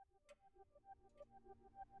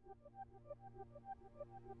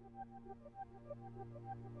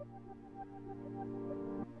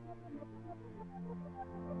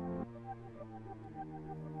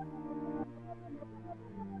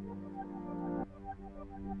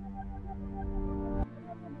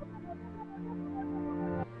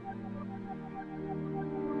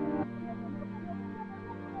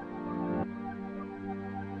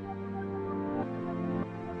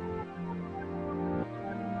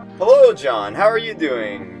Hello, John. How are you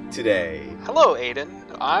doing today? Hello, Aiden.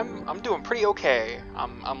 I'm doing pretty okay.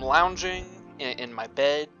 I'm lounging in my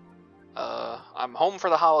bed. I'm home for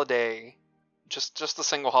the holiday, just a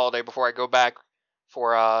single holiday before I go back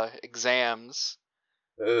for exams.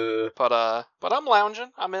 But I'm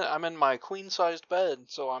lounging. I'm in my queen sized bed,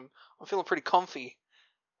 so I'm feeling pretty comfy.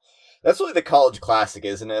 That's really the college classic,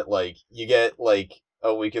 isn't it? Like, you get, like,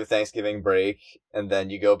 a week of Thanksgiving break, and then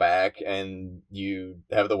you go back, and you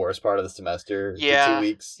have the worst part of the semester for 2 Yeah,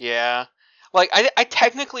 weeks. yeah. Like I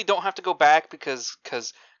technically don't have to go back because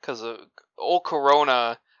of old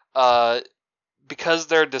Corona. Uh, because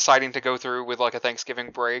they're deciding to go through with like a Thanksgiving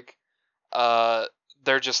break. uh,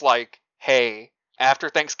 they're just like, hey, after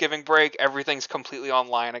Thanksgiving break, everything's completely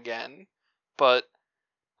online again. But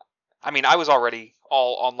I mean, I was already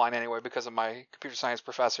all online anyway because of my computer science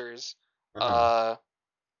professors. Uh-huh. Uh,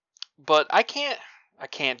 but I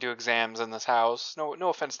can't do exams in this house. No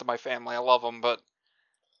offense to my family, I love them, but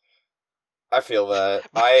I feel that.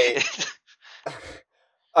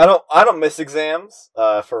 I don't miss exams,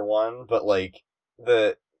 for one, but, like,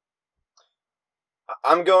 the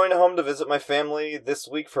I'm going home to visit my family this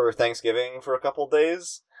week for Thanksgiving for a couple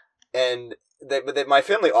days, and my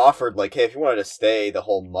family offered, like, hey, if you wanted to stay the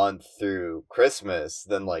whole month through Christmas,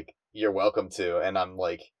 then, like, you're welcome to. And I'm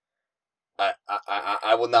like,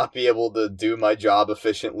 I will not be able to do my job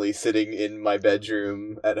efficiently sitting in my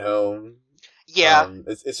bedroom at home. yeah,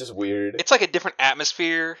 It's just weird. it's like a different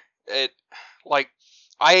atmosphere. It like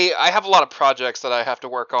I have a lot of projects that I have to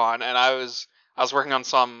work on, and I was working on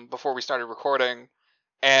some before we started recording,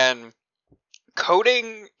 and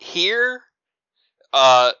coding here,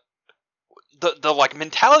 uh, the like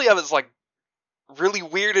mentality of it is like really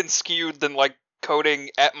weird and skewed than like coding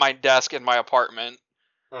at my desk in my apartment.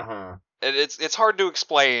 Uh-huh. It's hard to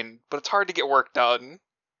explain, but it's hard to get work done.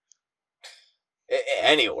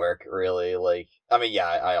 Any work, really. Like, I mean, yeah,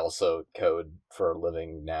 I also code for a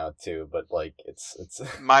living now too, but, like, it's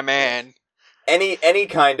My man. any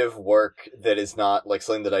kind of work that is not, like,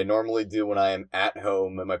 something that I normally do when I am at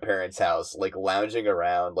home at my parents' house, like lounging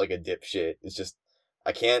around like a dipshit. It's just,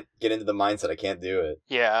 I can't get into the mindset. I can't do it.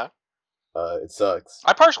 Yeah. It sucks.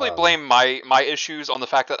 I partially blame my issues on the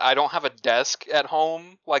fact that I don't have a desk at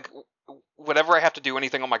home. Like, whenever I have to do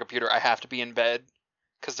anything on my computer, I have to be in bed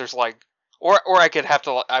because there's like, or I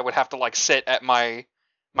would have to like sit at my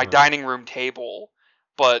Mhm. dining room table.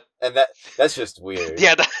 But And that's just weird.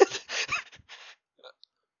 yeah,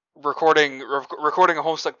 recording a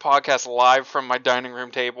Homestuck podcast live from my dining room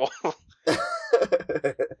table.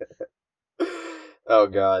 Oh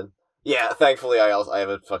god. Yeah, thankfully I have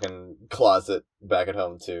a fucking closet back at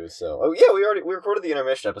home too. So, oh yeah, we recorded the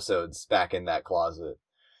intermission episodes back in that closet.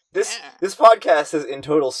 This Yeah. this podcast has in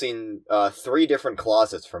total seen 3 different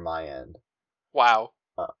closets from my end. Wow,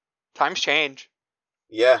 Uh, times change.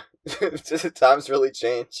 yeah, times really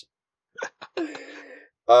change.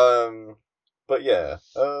 Um, but yeah,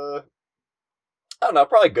 I don't know.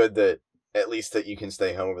 Probably good that at least that you can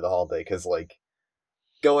stay home over the holiday, because, like,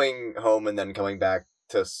 going home and then coming back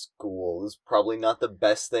to school is probably not the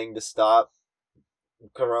best thing to stop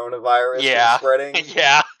coronavirus from Yeah, spreading.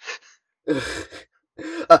 yeah.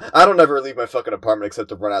 I don't ever leave my fucking apartment except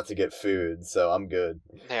to run out to get food, so I'm good.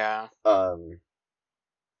 Yeah. Um,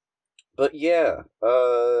 but yeah,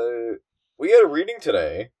 we had a reading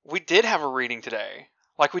today. We did have a reading today,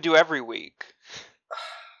 like we do every week.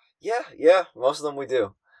 Yeah, most of them we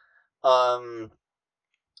do. Um,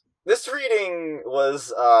 this reading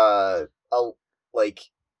was like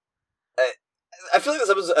I feel like this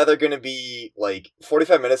episode is either going to be like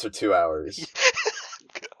 45 minutes or 2 hours.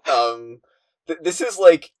 This is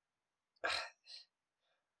like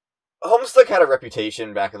Homestuck had a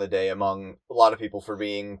reputation back in the day among a lot of people for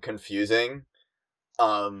being confusing.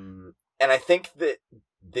 And I think that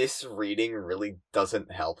this reading really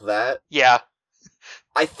doesn't help that. Yeah.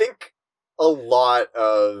 I think a lot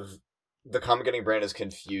of the comic getting brand is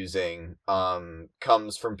confusing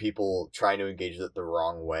comes from people trying to engage it the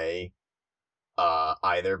wrong way,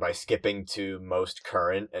 either by skipping to most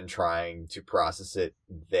current and trying to process it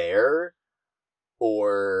there,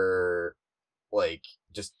 or, like,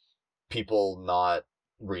 just people not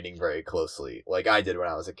reading very closely, like I did when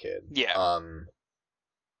I was a kid. Yeah.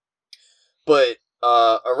 But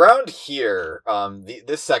around here,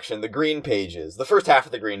 this section, the green pages, the first half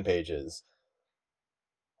of the green pages,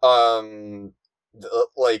 like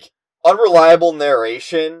unreliable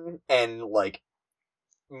narration and like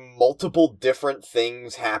multiple different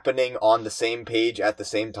things happening on the same page at the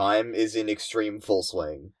same time is in extreme full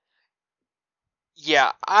swing.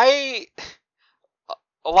 Yeah, a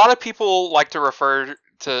lot of people like to refer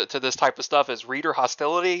to this type of stuff as reader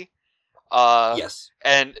hostility. Yes.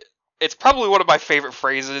 And it's probably one of my favorite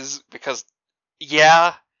phrases because,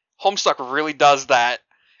 yeah, Homestuck really does that.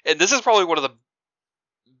 And this is probably one of the,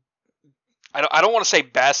 I don't want to say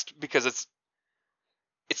best because it's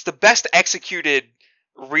the best executed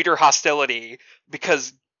reader hostility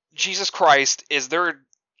because Jesus Christ, is there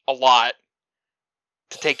a lot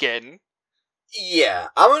to take in? Yeah,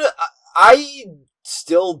 I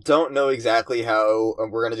still don't know exactly how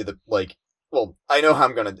we're gonna do the, like, well, I know how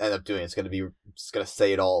I'm gonna end up doing it. It's gonna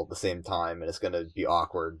say it all at the same time, and it's gonna be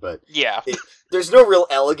awkward, but Yeah. There's no real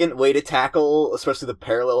elegant way to tackle, especially the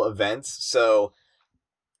parallel events, so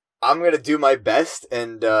I'm gonna do my best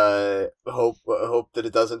and hope that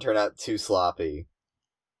it doesn't turn out too sloppy.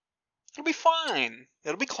 It'll be fine.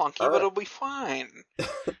 It'll be clunky, All but right. it'll be fine.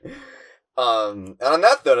 And on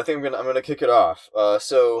that note, I think I'm gonna kick it off.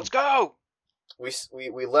 So Let's go.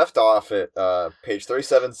 we left off at page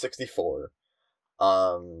 3764.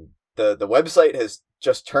 The website has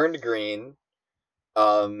just turned green.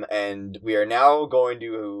 And we are now going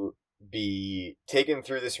to be taken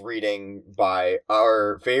through this reading by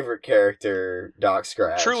our favorite character, Doc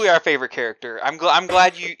Scratch. Truly our favorite character. I'm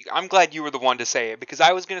glad you were the one to say it because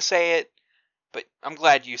I was gonna say it, but I'm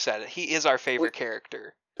glad you said it. He is our favorite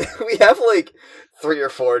character. We have like 3 or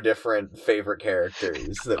 4 different favorite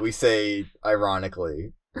characters that we say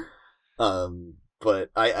ironically. But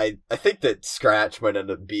I think that Scratch might end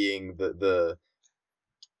up being the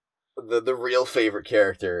real favorite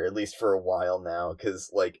character, at least for a while now, because,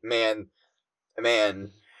 like, man. At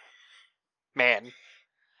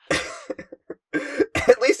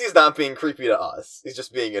least he's not being creepy to us. He's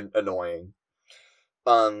just being annoying.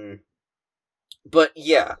 But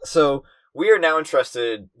yeah, so we are now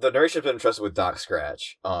interested, the narration's been interested with Doc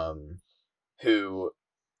Scratch, who,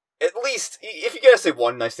 at least, if you gotta say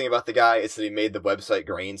one nice thing about the guy, it's that he made the website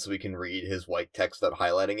green so we can read his white text without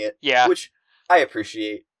highlighting it. Yeah. Which I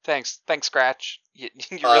appreciate. Thanks, Scratch. You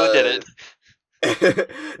really did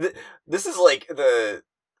it. This is like I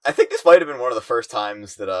think this might have been one of the first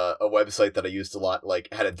times that a website that I used a lot like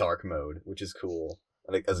had a dark mode, which is cool.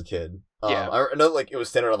 Like as a kid, yeah. I know like it was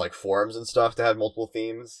standard on like forums and stuff to have multiple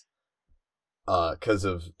themes, because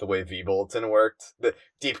of the way VBulletin worked. The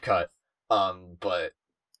deep cut, but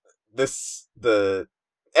the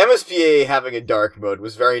MSPA having a dark mode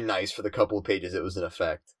was very nice for the couple of pages it was in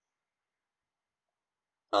effect.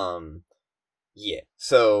 Yeah.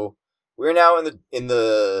 So we're now in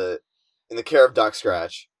the care of Doc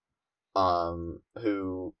Scratch,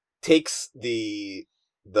 who takes the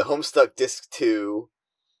Homestuck Disc 2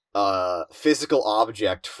 physical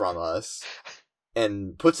object from us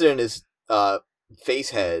and puts it in his face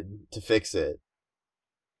head to fix it.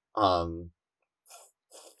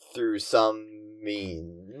 Through some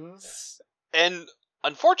means. And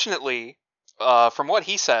unfortunately, from what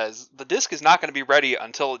he says, the disc is not going to be ready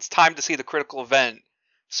until it's time to see the critical event.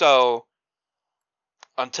 So,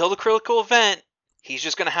 until the critical event, he's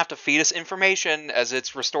just going to have to feed us information as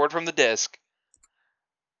it's restored from the disc.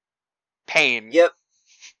 Pain. Yep.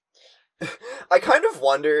 I kind of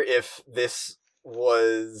wonder if this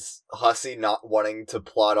was Hussey not wanting to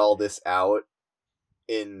plot all this out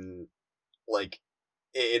in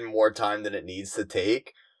more time than it needs to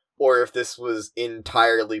take, or if this was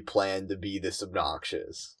entirely planned to be this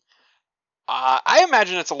obnoxious. I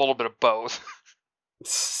imagine it's a little bit of both.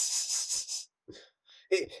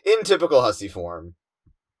 In typical Hussey form.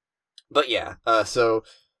 But yeah, so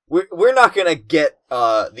we're not gonna get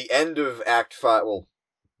the end of Act 5, well,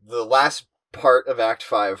 the last part of Act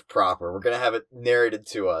 5 proper. We're gonna have it narrated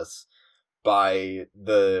to us by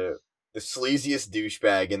the sleaziest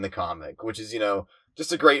douchebag in the comic, which is,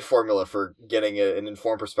 just a great formula for getting an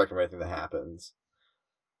informed perspective of everything that happens.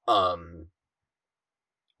 But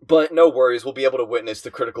no worries, we'll be able to witness the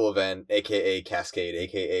critical event, aka Cascade,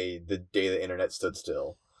 aka the day the internet stood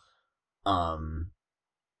still. But,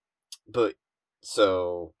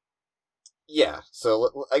 so, yeah,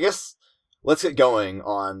 so I guess let's get going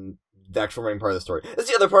on the actual main part of the story. That's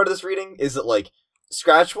the other part of this reading, is that, like,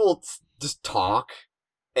 Scratch will just talk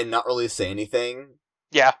and not really say anything.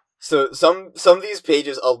 Yeah. So some of these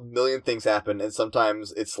pages, a million things happen, and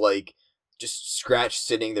sometimes it's like just Scratch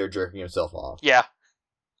sitting there jerking himself off. Yeah.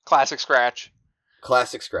 Classic Scratch.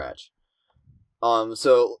 Classic Scratch.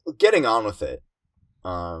 So getting on with it.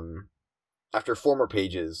 After 4 more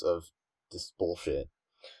pages of this bullshit,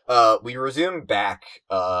 we resume back,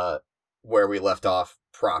 where we left off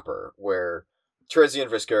proper, where Terezi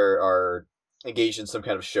and Vriska are engaged in some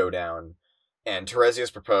kind of showdown, and Terezi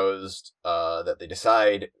has proposed, that they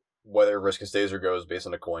decide whether Vriska stays or goes based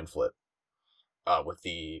on a coin flip. With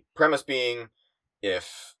the premise being,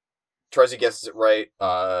 if Terezi gets it right,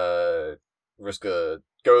 Vriska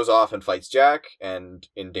goes off and fights Jack and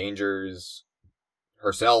endangers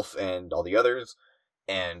herself and all the others,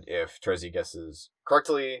 and if Terezi guesses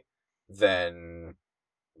correctly, then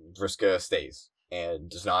Vriska stays and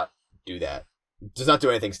does not do that. Does not do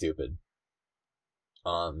anything stupid.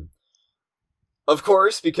 Of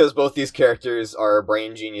course, because both these characters are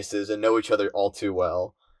brain geniuses and know each other all too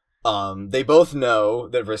well, they both know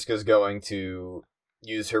that Vriska's going to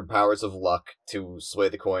use her powers of luck to sway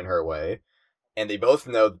the coin her way, and they both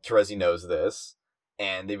know that Terezi knows this,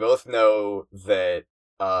 and they both know that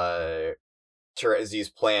Terezi's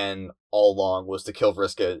plan all along was to kill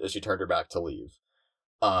Vriska as she turned her back to leave.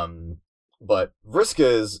 But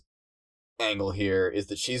Vriska's angle here is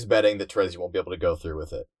that she's betting that Terezi won't be able to go through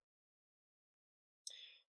with it.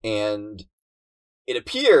 And it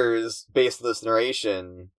appears, based on this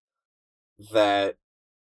narration, that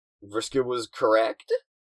Vriska was correct.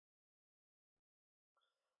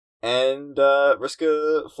 And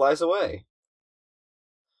Vriska flies away.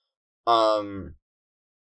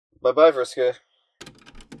 Bye-bye, Vriska.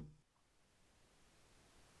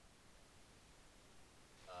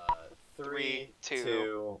 3,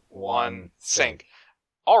 2, 1, sync.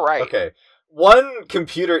 All right. Okay. One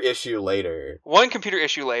computer issue later. And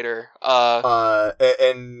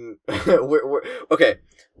we're okay.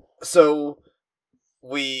 So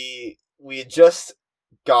we had just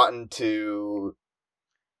gotten to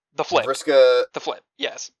the flip. Vriska. The flip.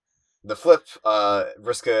 Yes. The flip.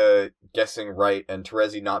 Vriska guessing right and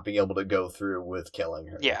Terezi not being able to go through with killing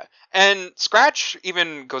her. Yeah, and Scratch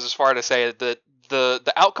even goes as far to say that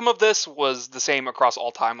the outcome of this was the same across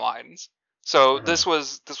all timelines. So this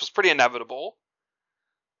was pretty inevitable.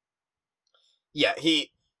 Yeah,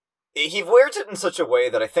 he wears it in such a way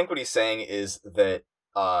that I think what he's saying is that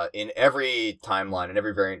in every timeline, in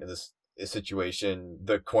every variant of this situation,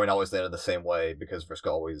 the coin always landed the same way because Vriska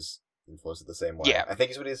always influenced it the same way. Yeah. I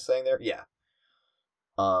think is what he's saying there. Yeah.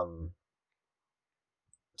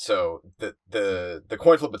 So the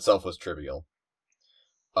coin flip itself was trivial.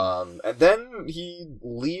 And then he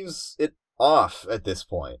leaves it off at this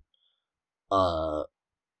point.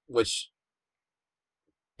 Which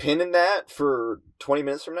pin in that for 20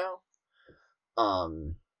 minutes from now.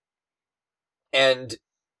 And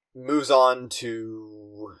moves on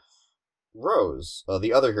to Rose,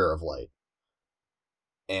 the other hero of light.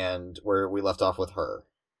 And where we left off with her.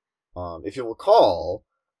 If you'll recall,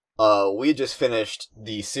 we had just finished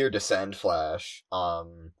the Seer Descend flash,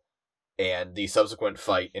 and the subsequent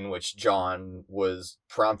fight in which John was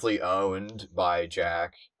promptly owned by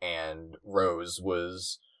Jack, and Rose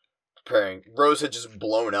was preparing. Rose had just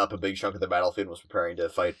blown up a big chunk of the battlefield and was preparing to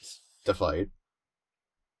fight.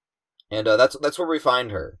 And that's where we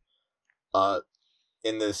find her.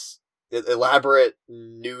 In this elaborate,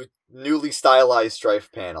 newly stylized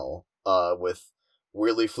Strife panel, with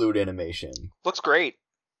weirdly fluid animation. Looks great.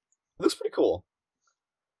 It looks pretty cool.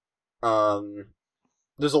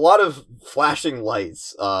 There's a lot of flashing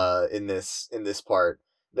lights in this part.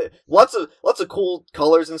 Lots of cool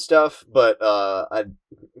colors and stuff, but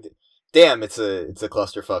damn, it's a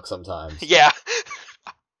clusterfuck sometimes. Yeah.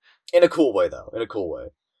 In a cool way, though. In a cool way.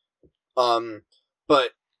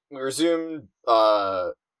 But we resumed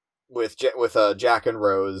with Jack and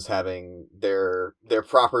Rose having their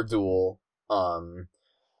proper duel.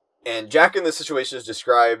 And Jack in this situation is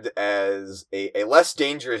described as a less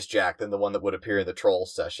dangerous Jack than the one that would appear in the troll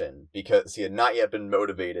session, because he had not yet been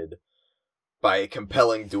motivated by a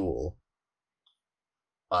compelling duel.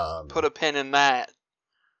 Put a pin in that.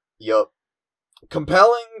 Yup.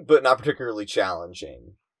 Compelling, but not particularly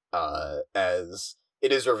challenging, as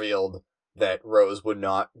it is revealed that Rose would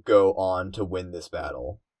not go on to win this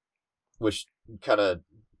battle. Which kind of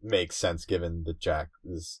makes sense given that Jack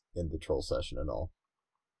is in the troll session and all.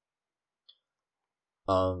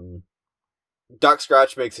 Doc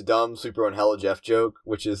Scratch makes a dumb Super and Hella Jeff joke,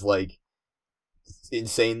 which is like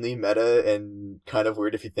insanely meta and kind of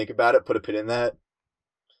weird if you think about it. Put a pin in that.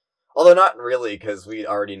 Although not really, because we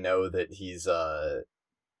already know that he's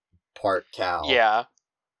part Cal. Yeah.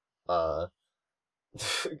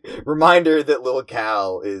 Reminder that Lil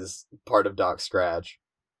Cal is part of Doc Scratch.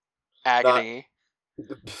 Agony.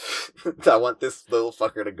 I want this little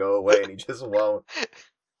fucker to go away, and he just won't.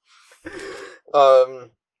 But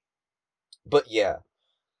yeah.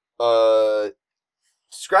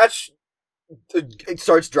 Scratch it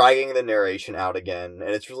starts dragging the narration out again, and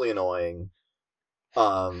it's really annoying.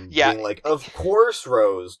 Yeah, Being like, of course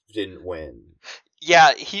Rose didn't win.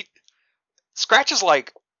 yeah. Scratch is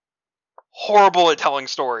like horrible at telling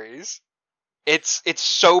stories. It's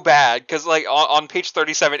so bad because like on page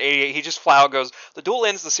 3788, he just flat out goes, "The duel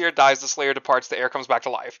ends, the seer dies, the slayer departs, the heir comes back to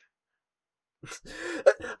life."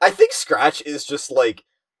 I think Scratch is just like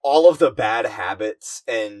all of the bad habits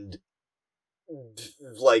and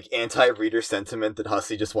like anti-reader sentiment that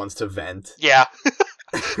Hussey just wants to vent. Yeah,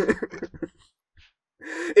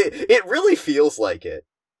 It really feels like it.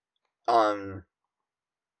 Um,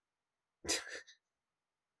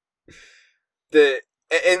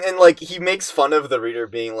 and like he makes fun of the reader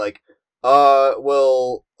being like,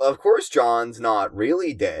 well, of course John's not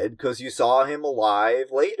really dead because you saw him alive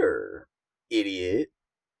later, idiot.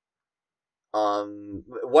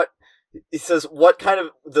 What it says? What kind of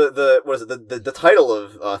the what is it? The title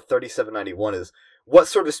of 3791 is, what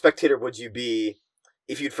sort of spectator would you be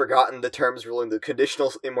if you'd forgotten the terms ruling the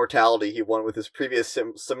conditional immortality he won with his previous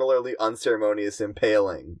similarly unceremonious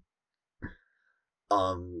impaling?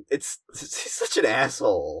 He's such an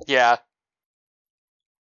asshole. yeah.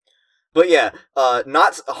 But yeah,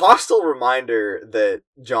 not a hostile reminder that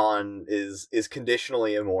John is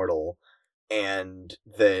conditionally immortal, and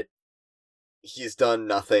that he's done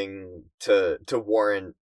nothing to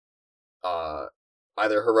warrant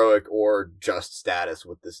either heroic or just status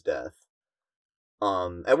with this death.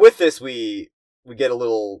 And with this, we get a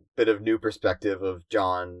little bit of new perspective of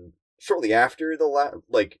John shortly after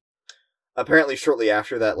apparently shortly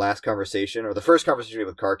after that last conversation, or the first conversation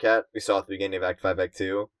with Karkat we saw at the beginning of Act 5, Act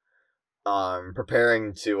 2,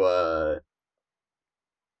 preparing to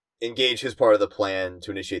engage his part of the plan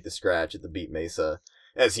to initiate the scratch at the Beat Mesa,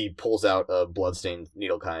 as he pulls out a bloodstained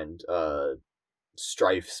needlekind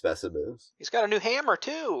strife specimen. He's got a new hammer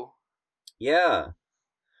too. Yeah.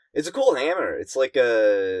 It's a cool hammer. It's like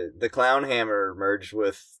the clown hammer merged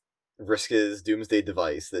with Vriska's doomsday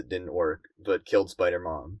device that didn't work, but killed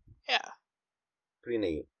Spider-Mom. Yeah. Pretty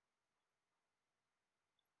neat.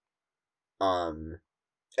 And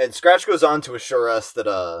Scratch goes on to assure us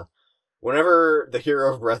that, whenever the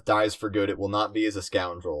hero of Breath dies for good, it will not be as a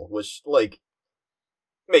scoundrel, which, like,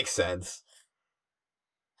 makes sense.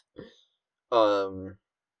 But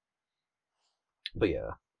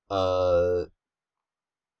yeah.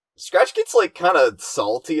 Scratch gets, like, kind of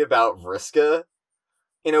salty about Vriska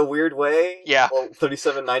in a weird way. Yeah. Well,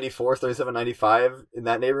 3794, 3795, in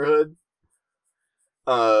that neighborhood.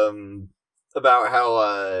 About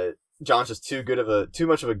how, John's just too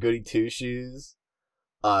much of a goody two-shoes.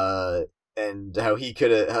 And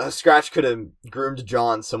how Scratch could have groomed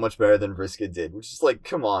John so much better than Vriska did, which is like,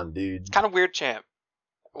 come on, dude. It's kind of weird, champ.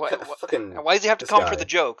 Why does he have to this come guy. for the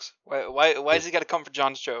jokes? Why does he got to come for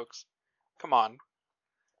John's jokes? Come on.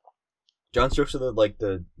 John's jokes are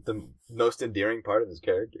the most endearing part of his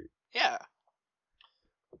character. Yeah.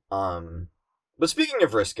 But speaking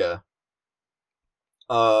of Vriska,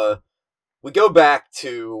 we go back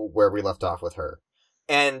to where we left off with her.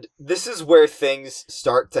 And this is where things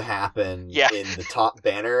start to happen in the top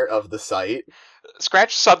banner of the site.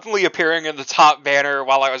 Scratch suddenly appearing in the top banner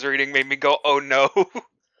while I was reading made me go, oh no.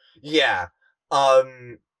 Yeah.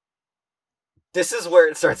 This is where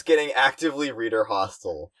it starts getting actively reader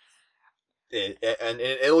hostile.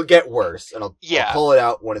 It'll get worse, and I'll call it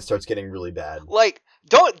out when it starts getting really bad. Like,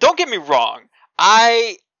 don't get me wrong.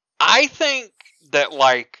 I think that,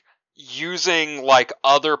 like, using, like,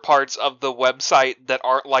 other parts of the website that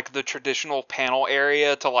aren't, like, the traditional panel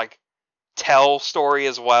area to, like, tell story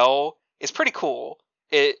as well is pretty cool.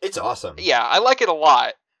 It's awesome. Yeah, I like it a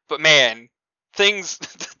lot. But man, things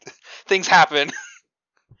happen.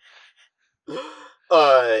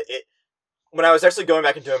 When I was actually going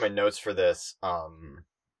back and doing my notes for this,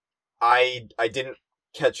 I didn't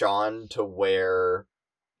catch on to where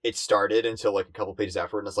it started until like a couple pages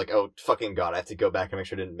afterward, and it's like, oh fucking god, I have to go back and make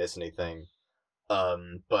sure I didn't miss anything.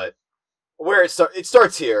 But where it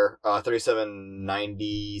starts here,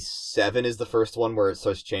 3797 is the first one where it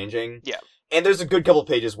starts changing. Yeah. And there's a good couple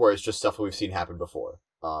pages where it's just stuff we've seen happen before.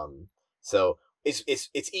 So it's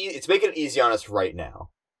making it easy on us right now.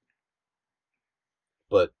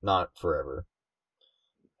 But not forever.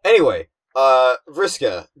 Anyway,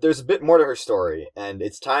 Vriska, there's a bit more to her story, and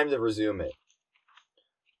it's time to resume it.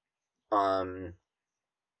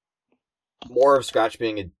 More of Scratch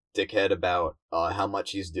being a dickhead about how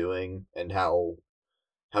much he's doing, and how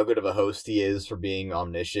good of a host he is for being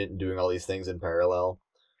omniscient and doing all these things in parallel.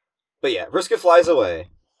 But yeah, Vriska flies away.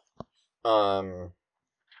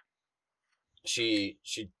 she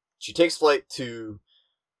takes flight to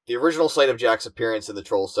the original site of Jack's appearance in the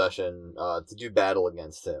troll session to do battle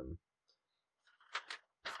against him.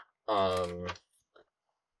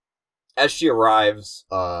 As she arrives,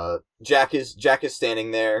 Jack is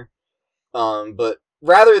standing there, but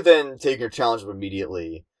rather than taking her challenge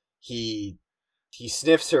immediately, he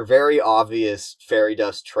sniffs her very obvious fairy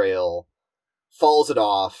dust trail, follows it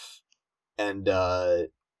off, and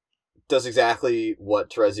does exactly what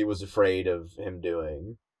Terezi was afraid of him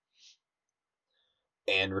doing,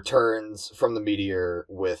 and returns from the meteor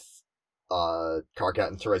with Karkat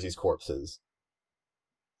and Terezi's corpses.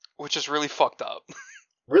 Which is really fucked up.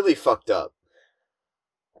 Really fucked up.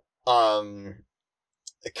 Kind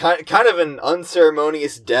of an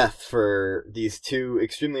unceremonious death for these two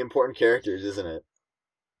extremely important characters, isn't it?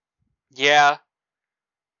 Yeah.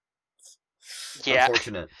 Yeah.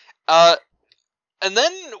 Unfortunate. And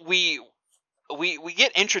then we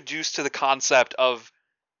get introduced to the concept of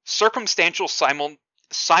circumstantial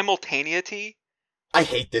simultaneity. I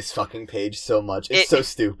hate this fucking page so much. It's so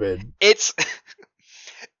stupid. It's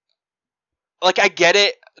like, I get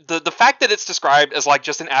it. The fact that it's described as like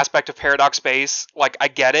just an aspect of paradox space, like, I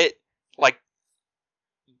get it. Like,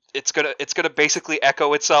 it's gonna basically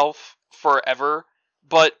echo itself forever.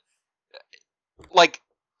 But like,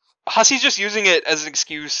 Hussey's just using it as an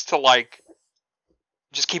excuse to like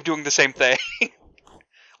just keep doing the same thing.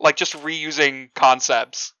 Like, just reusing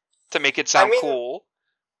concepts to make it sound cool.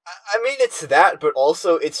 I mean, it's that, but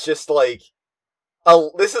also it's just like,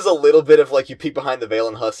 this is a little bit of like you peek behind the veil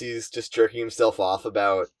and Hussey's just jerking himself off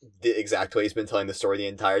about the exact way he's been telling the story the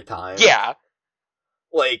entire time. Yeah.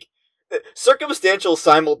 Like, circumstantial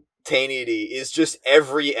simultaneity is just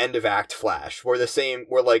every end of act flash where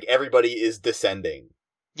like everybody is descending.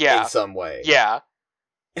 Yeah. In some way. Yeah.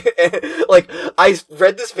 Like, I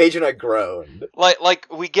read this page and I groaned. Like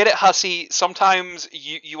we get it, Hussey. Sometimes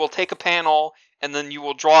you will take a panel and then you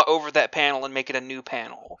will draw over that panel and make it a new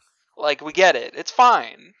panel. Like, we get it. It's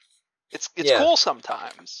fine. It's cool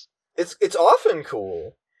sometimes. It's often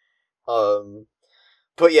cool.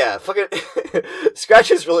 But yeah, fucking Scratch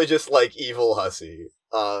is really just like evil Hussey.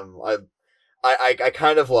 I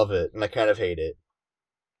kind of love it and I kind of hate it.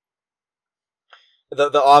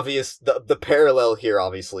 The parallel here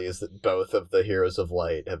obviously is that both of the Heroes of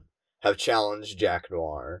Light have challenged Jack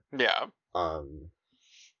Noir. Yeah.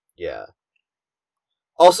 Yeah.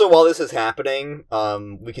 Also, while this is happening,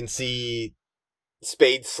 we can see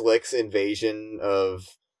Spade Slick's invasion of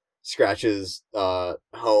Scratch's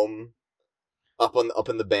home up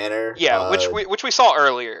in the banner. Yeah, which we saw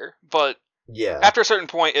earlier, but yeah, after a certain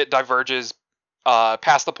point, it diverges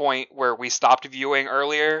past the point where we stopped viewing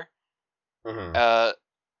earlier. Mm-hmm.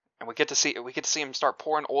 And we get to see him start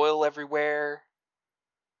pouring oil everywhere.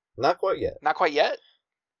 Not quite yet. Not quite yet.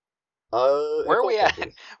 Where are we at?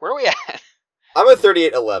 Where are we at? I'm at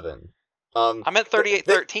 3811. I'm at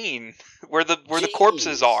 3813, where the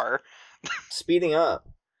corpses are. Speeding up.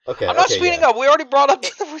 Okay. I'm not speeding up. We already brought up.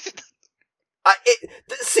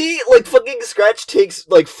 See, like, fucking Scratch takes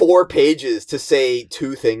like 4 pages to say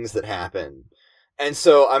 2 things that happen, and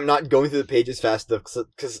so I'm not going through the pages fast enough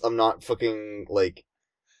because I'm not fucking like,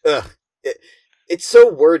 ugh. It's so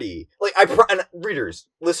wordy. Like, and readers,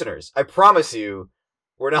 listeners, I promise you,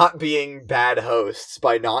 we're not being bad hosts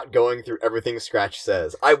by not going through everything Scratch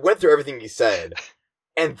says. I went through everything he said,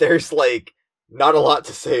 and there's, like, not a lot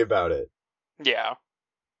to say about it. Yeah.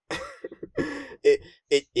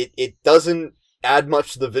 It doesn't add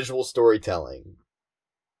much to the visual storytelling.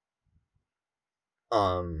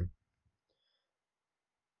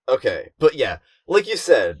 Okay, but yeah, like you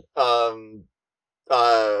said,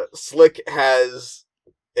 Slick has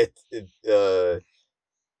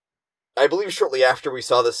I believe shortly after we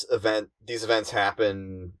saw these events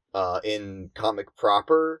happen in comic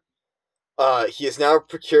proper, he has now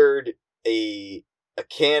procured a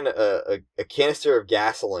canister of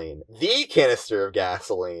gasoline, the canister of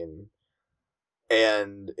gasoline,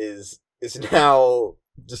 and is now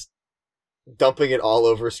just dumping it all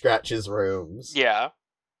over Scratch's rooms. Yeah.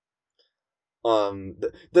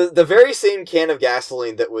 The very same can of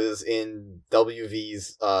gasoline that was in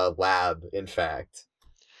WV's lab, in fact.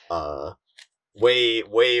 Way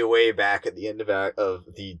back at the end of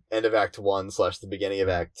Act 1 / the beginning of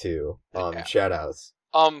Act 2. Yeah. Shoutouts.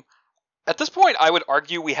 At this point, I would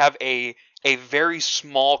argue we have a very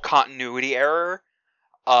small continuity error.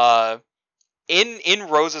 In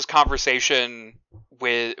Rose's conversation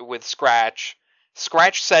with Scratch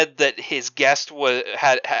said that his guest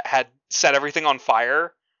had set everything on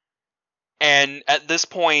fire, and at this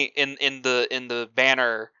point in the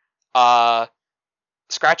banner,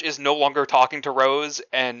 Scratch is no longer talking to Rose,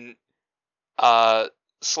 and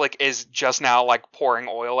Slick is just now like pouring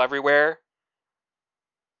oil everywhere.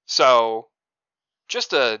 So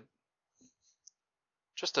just a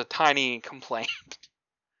tiny complaint.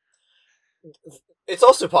 It's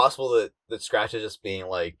also possible that Scratch is just being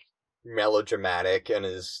like melodramatic and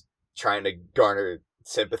is trying to garner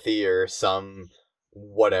sympathy or some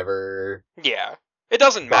whatever. Yeah, it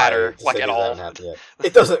doesn't matter like at decisions that all. haven't happened yet.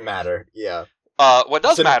 It doesn't matter. Yeah. What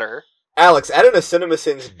does matter? Alex, add in a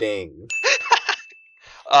CinemaSins ding.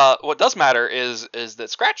 What does matter is that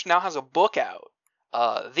Scratch now has a book out.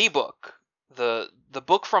 The book, the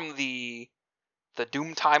book from the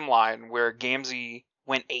Doom timeline where Gamzee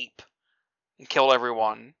went ape and killed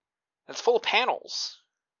everyone. It's full of panels.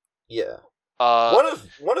 Yeah.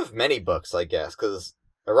 One of many books, I guess, because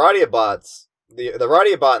the Radia Bot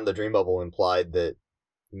and the Dream Bubble implied that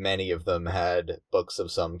many of them had books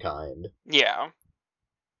of some kind. Yeah.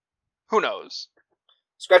 Who knows?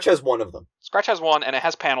 Scratch has one of them. Scratch has one, and it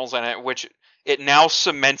has panels in it, which it now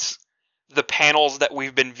cements the panels that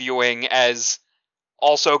we've been viewing as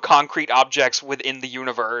also concrete objects within the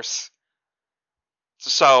universe.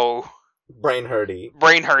 So... Brain hurty.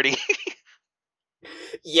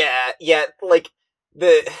 Yeah, like,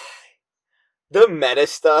 the meta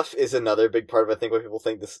stuff is another big part of, I think, why people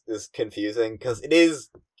think this is confusing, because it is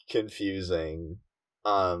confusing.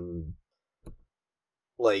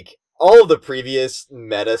 Like, all of the previous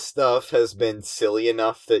meta stuff has been silly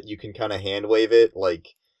enough that you can kind of hand-wave it,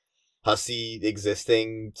 like, Hussey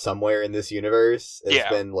existing somewhere in this universe has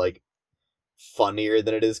been, like, funnier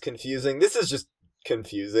than it is confusing. This is just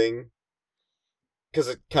confusing, because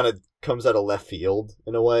it kind of comes out of left field,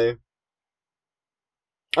 in a way.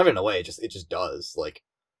 I mean, in a way, it just does. Like,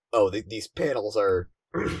 oh, these panels are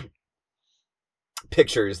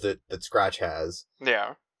pictures that Scratch has.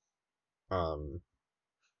 Yeah.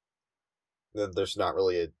 There's not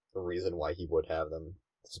really a reason why he would have them.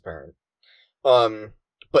 It's apparent.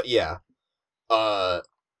 But yeah.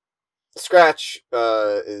 Scratch,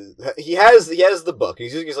 he has the book.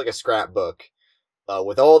 He's using it like a scrapbook,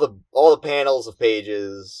 with all the panels of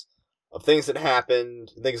pages of things that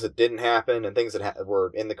happened, things that didn't happen, and things that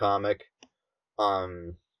were in the comic.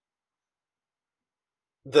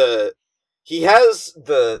 He has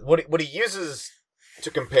what he uses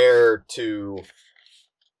to compare to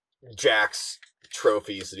Jack's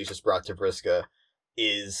trophies that he's just brought to Vriska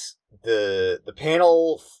is the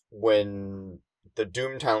panel when the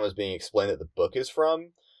Doomtown was being explained that the book is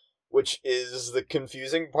from, which is the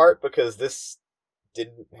confusing part because this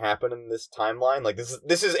didn't happen in this timeline. Like,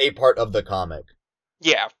 this is a part of the comic.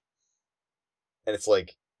 Yeah. And it's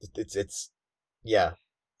like, it's yeah.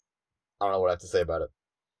 I don't know what I have to say about it.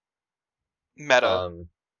 Meta.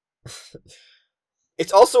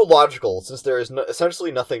 It's also logical, since there is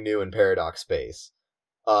essentially nothing new in Paradox space.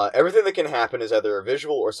 Everything that can happen is either a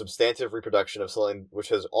visual or substantive reproduction of something which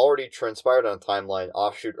has already transpired on a timeline,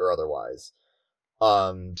 offshoot or otherwise.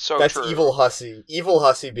 So that's true. Evil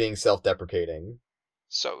Hussey being self-deprecating.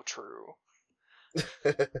 So true.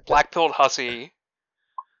 Black-pilled Hussey.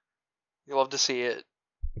 You love to see it.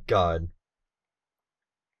 God.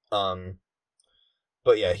 But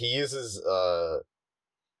yeah, he uses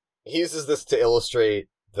this to illustrate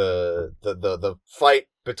the fight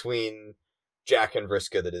between Jack and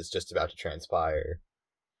Vriska that is just about to transpire.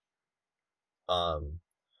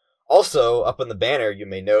 Also, up on the banner, you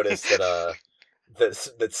may notice that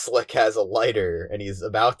that Slick has a lighter, and he's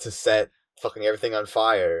about to set fucking everything on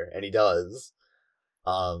fire, and he does.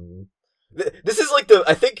 This is like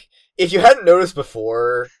I think, if you hadn't noticed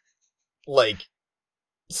before, like,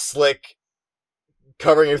 Slick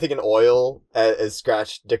covering everything in oil as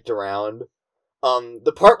Scratch dicked around,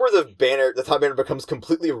 the part where the top banner becomes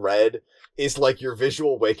completely red is like your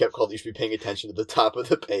visual wake-up call that you should be paying attention to the top of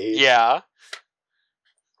the page. Yeah.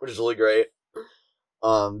 Which is really great.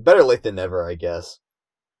 Better late than never, I guess.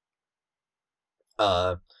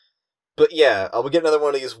 But yeah, we get another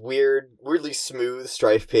one of these weirdly smooth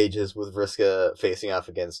Strife pages with Vriska facing off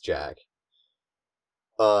against Jack.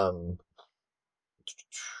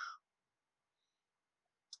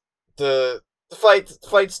 The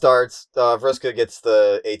fight starts. Vriska gets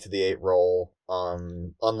the 8 to the 8 roll.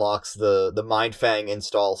 Unlocks the Mind Fang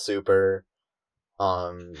install super.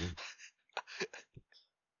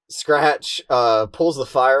 Scratch pulls the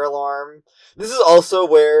fire alarm. This is also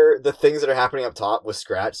where the things that are happening up top with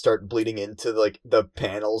Scratch start bleeding into like the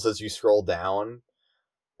panels as you scroll down,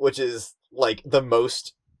 which is like the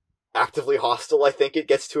most actively hostile I think it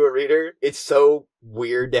gets to a reader. It's so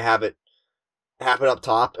weird to have it happen up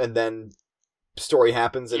top and then story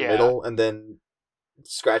happens in middle and then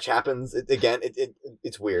Scratch happens.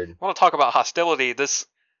 It's weird. I want to talk about hostility. This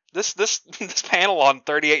this panel on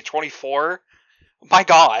 3824, my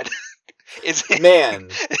God, is it, Man,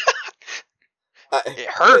 it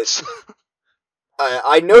hurts.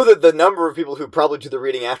 I know that the number of people who probably do the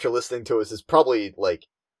reading after listening to us is probably like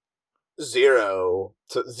zero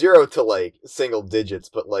to like single digits,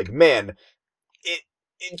 but like, man, it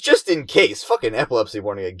just in case, fucking epilepsy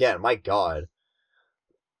warning again. My God.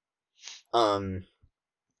 Up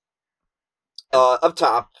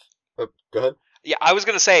top. Oh, go ahead. Yeah, I was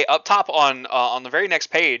gonna say up top on the very next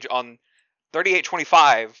page on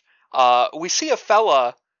 3825, we see a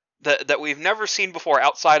fella that we've never seen before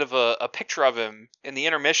outside of a picture of him in the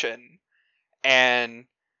intermission, and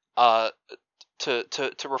to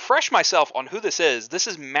refresh myself on who this is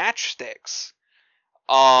Matchsticks.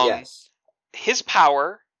 Yes. His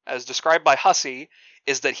power, as described by Hussey,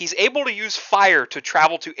 is that he's able to use fire to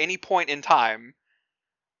travel to any point in time.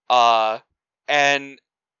 And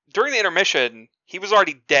during the intermission, he was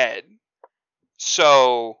already dead.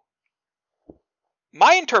 So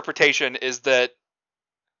my interpretation is that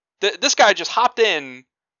this guy just hopped in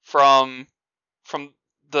from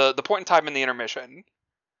the point in time in the intermission.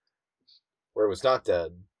 Where it was not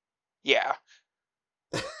dead. Yeah.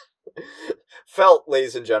 Felt,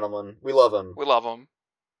 ladies and gentlemen, we love him. We love him.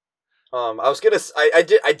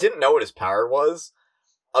 I didn't know what his power was.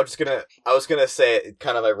 I was gonna say it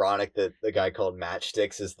kind of ironic that the guy called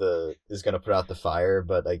Matchsticks is gonna put out the fire,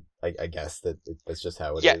 but I guess that's just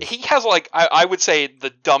how it is. Yeah, he has like I would say the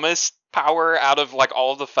dumbest power out of like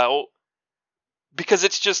all of the Felt, because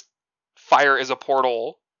it's just fire is a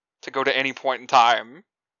portal to go to any point in time.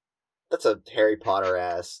 That's a Harry Potter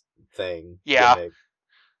ass thing. Yeah.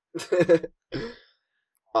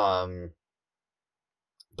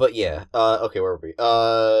 But yeah. Okay, where were we?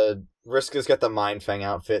 Riska's got the Mind Fang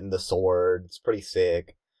outfit and the sword. It's pretty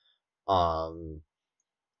sick.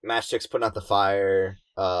 Matchstick's putting out the fire.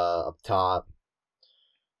 Up top.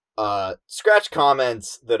 Scratch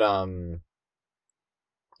comments that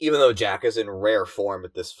even though Jack is in rare form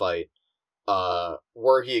at this fight,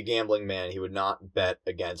 were he a gambling man, he would not bet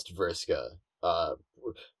against Vriska.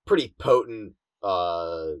 Pretty potent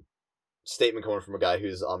statement coming from a guy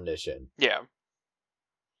who's omniscient. Yeah.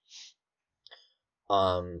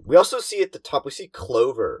 We also see at the top, we see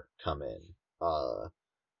Clover come in.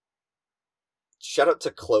 Shout out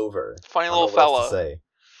to Clover. Funny little fella. Say.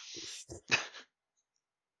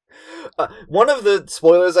 One of the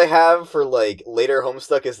spoilers I have for like later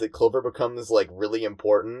Homestuck is that Clover becomes like really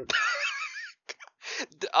important.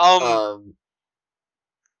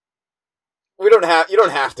 You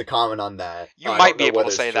don't have to comment on that. You might be able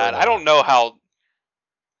to say that. I don't know how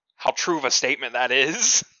true of a statement that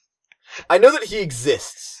is. I know that he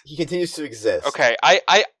exists. He continues to exist. Okay,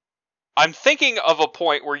 I'm thinking of a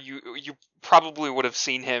point where you probably would have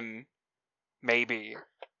seen him, maybe,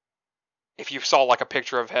 if you saw like a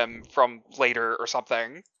picture of him from later or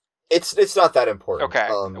something. It's not that important. Okay,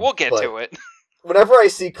 we'll get to it. Whenever I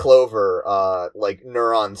see Clover, like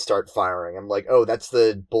neurons start firing, I'm like, oh, that's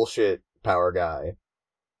the bullshit power guy.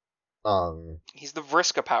 He's the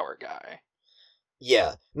Vriska power guy.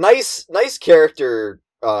 Yeah, nice character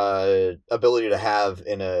ability to have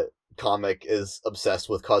in a comic is obsessed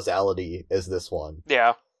with causality as this one.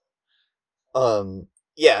 Yeah.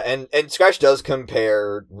 Yeah, and Scratch does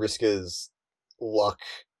compare Vriska's luck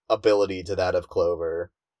ability to that of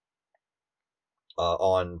Clover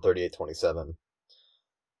on 3827.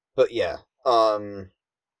 But yeah,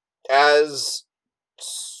 as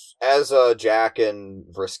Jack and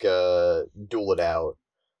Vriska duel it out,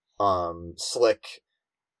 Slick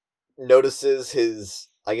notices his,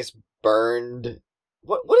 I guess, burned.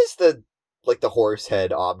 What is the horse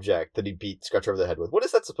head object that he beat Scratch over the head with? What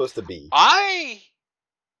is that supposed to be? I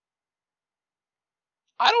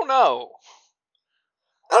don't know.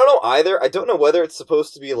 I don't know either. I don't know whether it's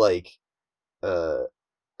supposed to be like, I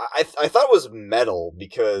thought it was metal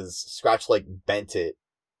because Scratch like bent it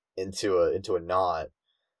into a knot,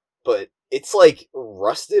 but it's like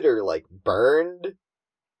rusted or like burned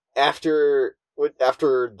after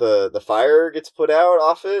the fire gets put out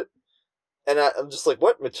off it, and I'm just like,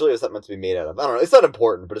 what material is that meant to be made out of? I don't know. It's not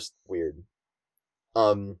important, but it's weird.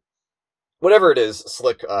 Whatever it is,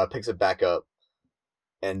 Slick picks it back up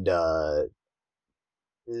and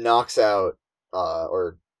knocks out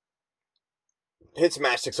or hits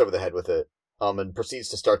Matchsticks over the head with it, and proceeds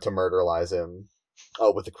to start to murderalize him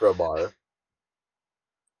with the crowbar.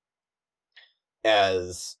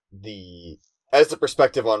 As the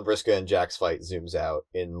perspective on Vriska and Jack's fight zooms out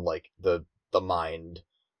in like the mind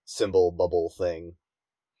symbol bubble thing.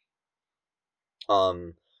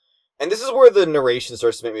 And this is where the narration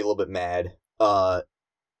starts to make me a little bit mad.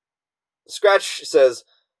 Scratch says,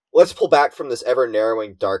 let's pull back from this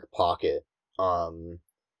ever-narrowing dark pocket, and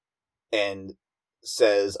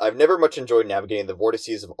says, I've never much enjoyed navigating the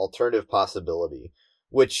vortices of alternative possibility,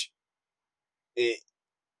 which, the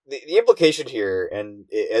implication here, and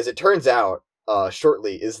as it turns out,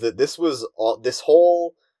 shortly, is that this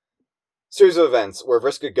whole series of events where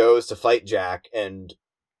Vriska goes to fight Jack and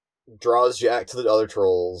draws Jack to the other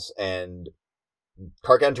trolls, and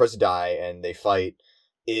Karkat and Trusty die, and they fight,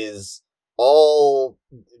 is all...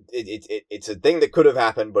 It's a thing that could have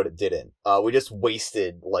happened, but it didn't. We just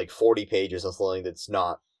wasted, 40 pages on something that's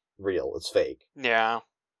not real. It's fake. Yeah.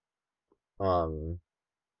 I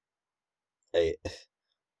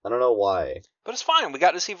don't know why. But it's fine. We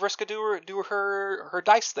got to see Vriska do her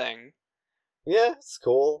dice thing. Yeah, it's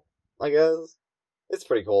cool, I guess. It's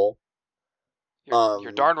pretty cool.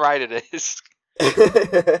 You're darn right it is.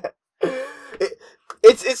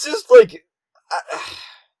 It's just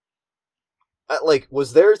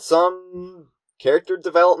was there some character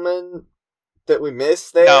development that we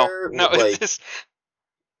missed there? No, it's just...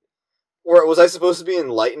 Or was I supposed to be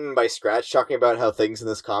enlightened by Scratch talking about how things in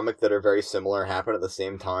this comic that are very similar happen at the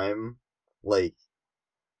same time? What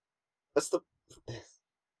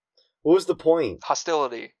was the point?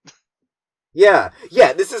 Hostility. Yeah,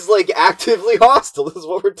 this is, actively hostile. This is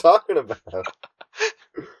what we're talking about.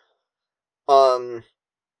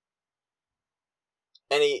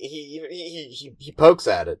 And he pokes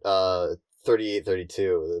at it,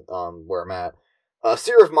 3832, where I'm at.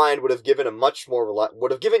 Seer of Mind would have given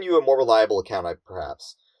you a more reliable account,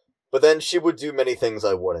 perhaps. But then she would do many things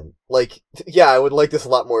I wouldn't. I would like this a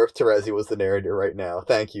lot more if Terezi was the narrator right now.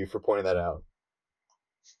 Thank you for pointing that out.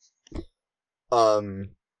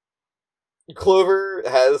 Clover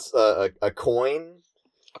has a coin.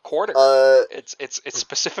 A quarter. It's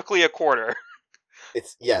specifically a quarter.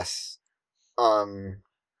 It's, yes.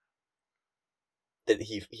 That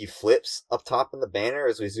he flips up top in the banner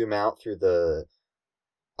as we zoom out through the,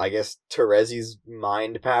 I guess, Terezi's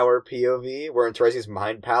mind power POV. We're in Terezi's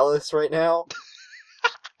mind palace right now.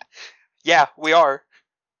 Yeah, we are.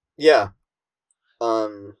 Yeah.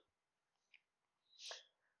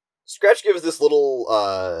 Scratch gives this little,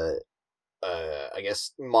 I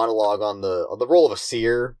guess, monologue on the role of a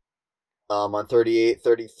seer, on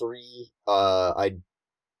 3833. I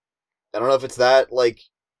don't know if it's that,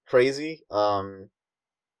 crazy.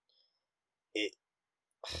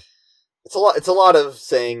 It's a lot of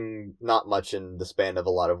saying not much in the span of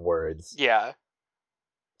a lot of words. Yeah.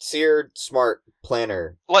 Seer, smart,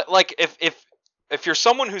 planner. If you're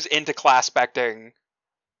someone who's into class specting,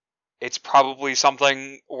 it's probably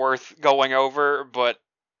something worth going over, but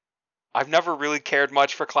I've never really cared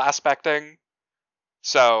much for class specting,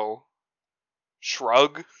 so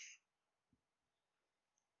shrug.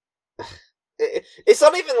 It's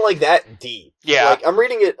not even that deep. Yeah. I'm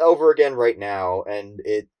reading it over again right now, and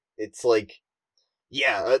it's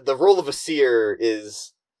the role of a seer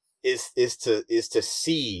is to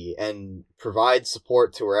see and provide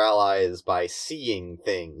support to her allies by seeing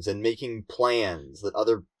things and making plans that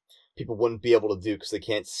other people wouldn't be able to do because they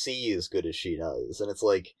can't see as good as she does. And it's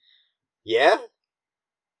yeah,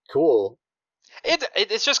 cool.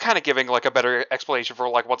 It's just kind of giving a better explanation for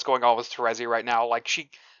what's going on with Terezi right now.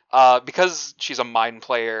 She, because she's a mind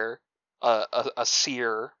player, a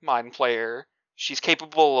seer mind player, she's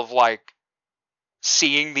capable of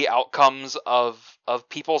seeing the outcomes of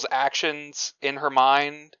people's actions in her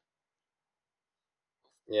mind.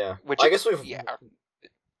 Yeah, which I guess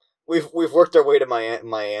we've worked our way to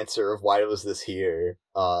my answer of why was this here,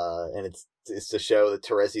 and it's to show that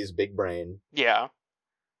Terezi's big brain. Yeah.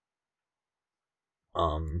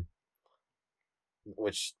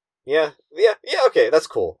 Which okay, that's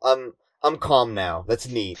cool. I'm calm now. That's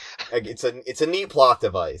neat. It's a neat plot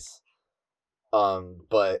device.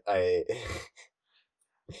 But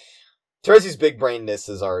Terezi's big brainness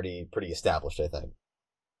is already pretty established, I think.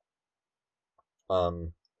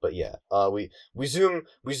 But yeah, we zoom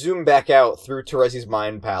back out through Terezi's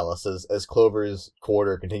mind palace as Clover's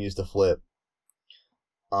quarter continues to flip.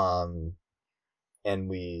 And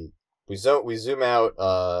we zoom out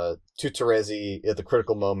to Terezi at the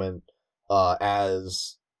critical moment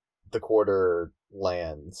as the quarter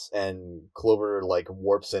lands and Clover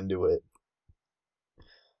warps into it.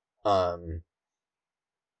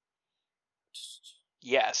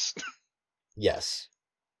 Yes. Yes.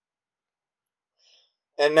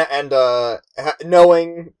 And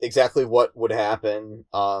knowing exactly what would happen,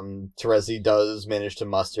 Terezi does manage to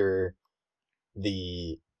muster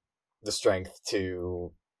the strength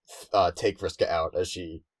to take Vriska out as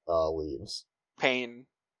she leaves. Pain.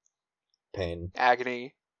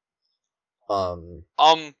 Agony.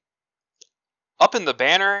 up in the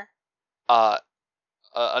banner,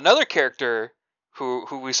 another character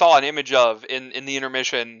who we saw an image of in the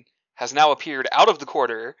intermission has now appeared out of the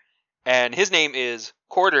quarter, and his name is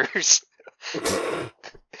Quarters.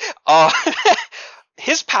 uh,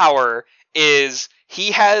 his power is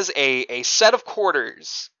he has a set of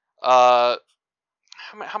quarters. How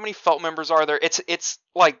many felt members are there? It's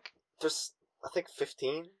like Just, I think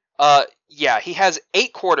 15? yeah, he has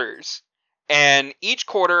 8 quarters, and each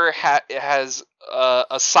quarter has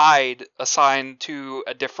a side assigned to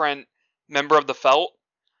a different member of the felt,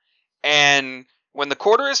 and when the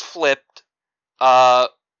quarter is flipped,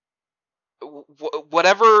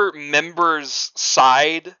 whatever member's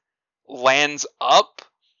side lands up,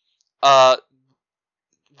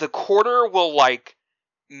 the quarter will like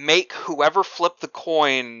make whoever flipped the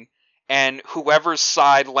coin and whoever's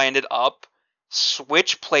side landed up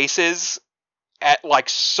switch places at like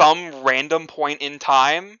some random point in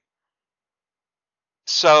time.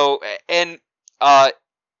 So, and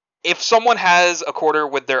if someone has a quarter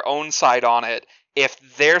with their own side on it,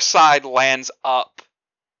 if their side lands up,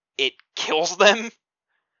 it kills them.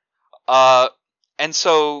 And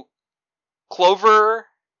so Clover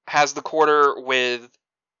has the quarter with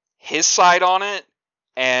his side on it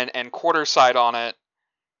and Quarter's side on it.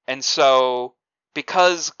 And so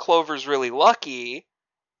because Clover's really lucky,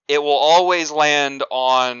 it will always land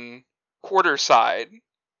on Quarter's side.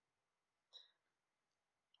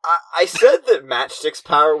 I said that Matchstick's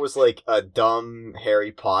power was like a dumb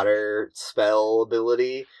Harry Potter spell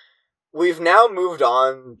ability. We've now moved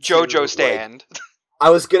on to, JoJo stand. Like, I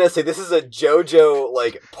was gonna say, this is a JoJo,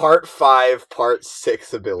 like, part 5, part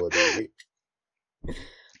 6 ability.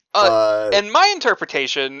 And my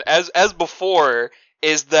interpretation, as before,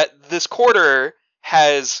 is that this quarter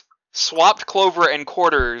has swapped Clover and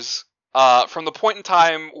Quarters from the point in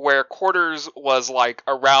time where Quarters was, like,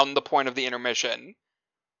 around the point of the intermission.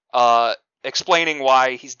 Explaining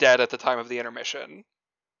why he's dead at the time of the intermission.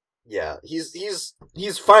 Yeah, he's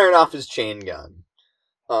firing off his chain gun.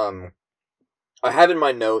 I have in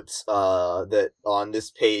my notes that on this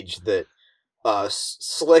page that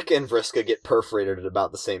Slick and Vriska get perforated at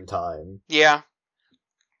about the same time. Yeah.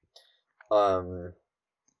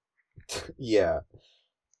 Yeah.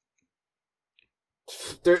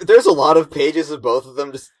 There's a lot of pages of both of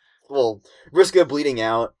them just, well, Vriska bleeding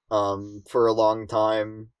out for a long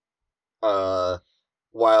time,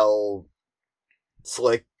 while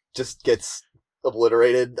Slick just gets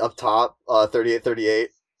obliterated up top, 38-38.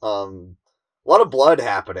 A lot of blood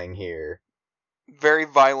happening here. Very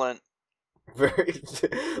violent. Very,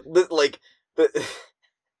 like,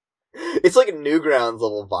 it's like Newgrounds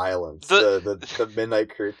level violence, the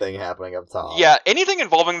Midnight Crew thing happening up top. Yeah, anything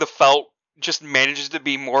involving the Felt just manages to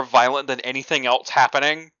be more violent than anything else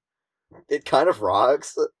happening. It kind of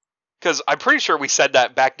rocks. Because I'm pretty sure we said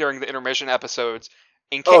that back during the intermission episodes.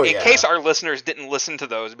 In case our listeners didn't listen to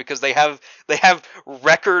those, because they have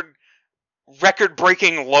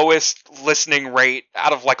record-breaking lowest listening rate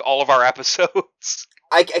out of like all of our episodes.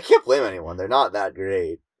 I can't blame anyone. They're not that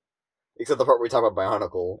great. Except the part where we talk about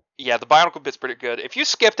Bionicle. Yeah, the Bionicle bit's pretty good. If you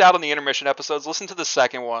skipped out on the intermission episodes, listen to the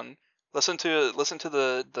second one. Listen to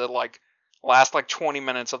the like last like 20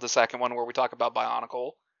 minutes of the second one where we talk about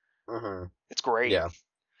Bionicle. Mm-hmm. It's great. Yeah.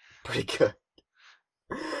 Pretty good.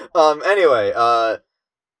 Anyway,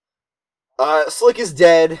 Slick is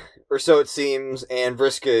dead, or so it seems, and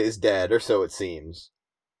Vriska is dead, or so it seems.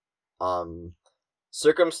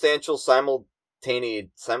 Circumstantial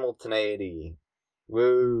simultaneity.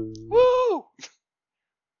 Woo. Woo!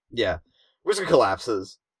 Yeah. Vriska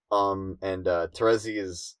collapses. And Terezi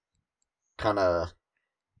is kinda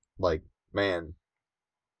like, man,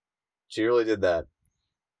 she really did that.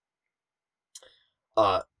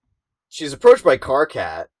 She's approached by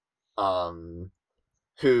Karkat,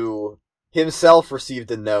 who himself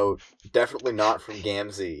received a note, definitely not from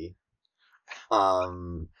Gamzee,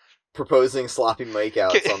 proposing sloppy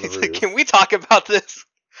makeouts on the roof. Can we talk about this?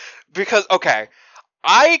 Because, okay,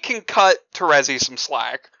 I can cut Terezi some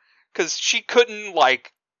slack, because she couldn't,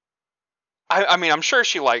 like... I mean, I'm sure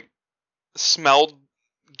she, like, smelled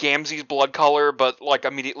Gamzee's blood color, but, like,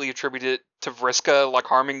 immediately attributed it to Vriska, like,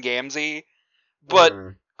 harming Gamzee. But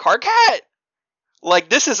Karkat, like,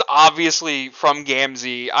 this is obviously from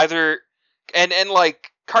Gamzee. Either, and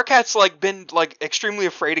like, Karkat's, like, been, like, extremely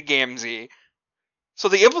afraid of Gamzee. So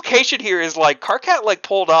the implication here is, like, Karkat, like,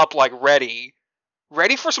 pulled up, like, ready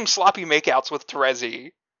for some sloppy makeouts with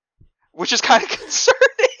Terezi. Which is kind of concerning.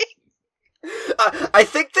 I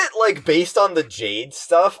think that, like, based on the Jade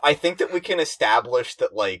stuff, I think that we can establish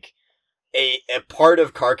that, like, a part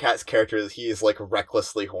of Karkat's character is he is, like,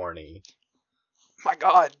 recklessly horny. My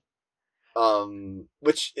god.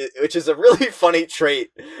 which is a really funny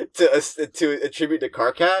trait to attribute to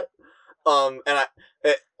Karkat. And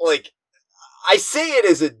I say it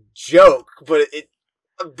as a joke, but it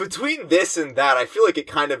between this and that, I feel like it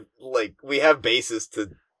kind of like we have basis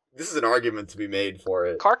to. This is an argument to be made for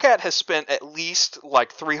it. Karkat has spent at least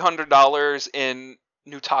like $300 in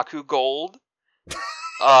Nutaku Gold.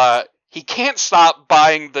 He can't stop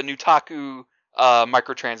buying the Nutaku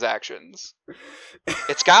microtransactions.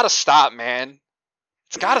 It's gotta stop, man.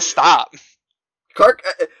 It's gotta stop.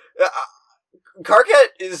 Karkat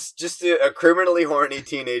is just a criminally horny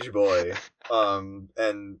teenage boy.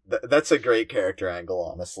 And that's a great character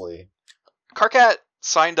angle, honestly. Karkat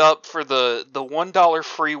signed up for the $1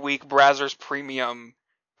 free week Brazzers Premium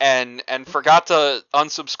and forgot to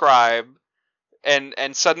unsubscribe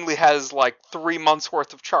and suddenly has like 3 months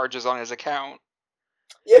worth of charges on his account.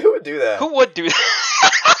 Yeah, who would do that? Who would do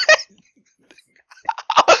that?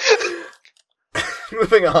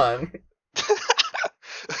 Moving on.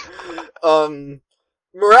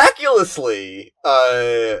 Miraculously,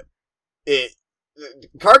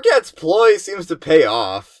 Karkat's ploy seems to pay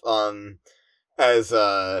off, as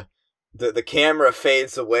the camera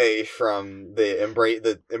fades away from the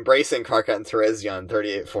embracing Karkat and Teresia on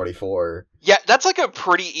 3844. Yeah, that's like a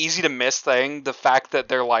pretty easy to miss thing, the fact that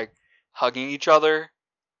they're like hugging each other.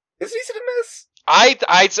 Is it easy to miss?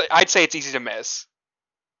 I'd say it's easy to miss.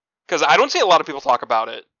 Because I don't see a lot of people talk about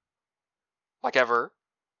it. Like, ever.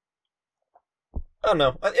 I don't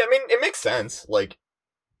know. I mean, it makes sense. Like,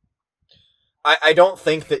 I don't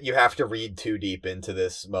think that you have to read too deep into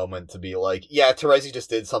this moment to be like, yeah, Terezi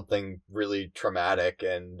just did something really traumatic,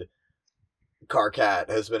 and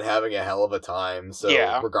Karkat has been having a hell of a time, so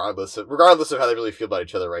yeah. regardless of how they really feel about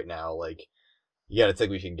each other right now, like, you gotta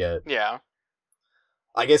take what you can get. Yeah.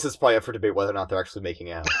 I guess it's probably up for debate whether or not they're actually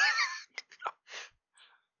making out.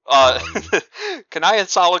 Kanai and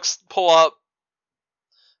Solix pull up.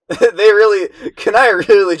 Can I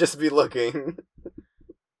really just be looking?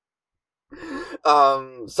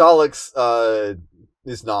 Solix,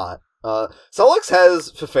 is not. Solix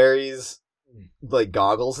has Feferi's, like,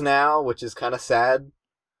 goggles now, which is kind of sad.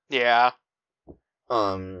 Yeah.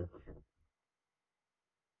 Lots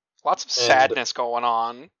of sadness going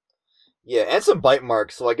on. Yeah, and some bite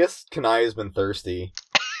marks, so I guess Kanai has been thirsty.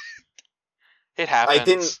 It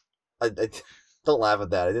happens. I don't laugh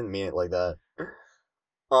at that, I didn't mean it like that.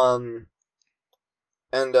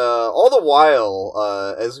 And all the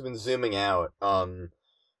while, as we've been zooming out,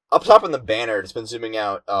 up top in the banner, it's been zooming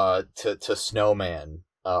out to Snowman,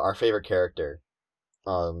 our favorite character.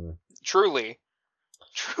 Truly.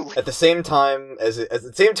 At the same time as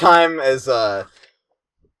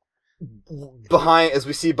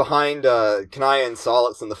we see behind Kanaya and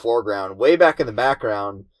Solix in the foreground, way back in the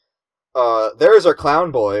background, there is our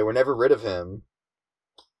clown boy. We're never rid of him.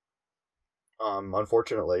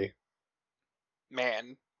 Unfortunately.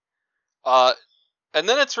 Man. And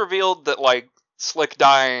then it's revealed that, like, Slick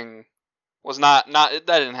dying was not that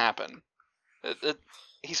didn't happen.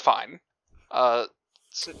 He's fine.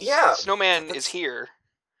 Yeah. Snowman is here.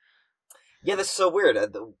 Yeah, that's so weird.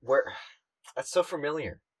 That's so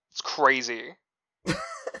familiar. It's crazy.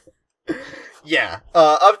 Yeah.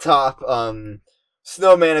 Up top,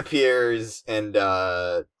 Snowman appears and,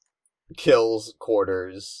 kills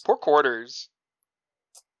Quarters. Poor Quarters.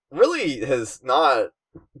 Really has not...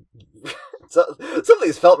 some of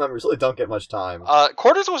these Felt members really don't get much time.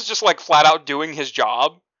 Quarters was just, like, flat out doing his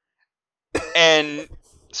job. And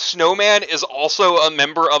Snowman is also a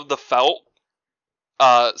member of the Felt.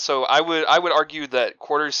 So I would argue that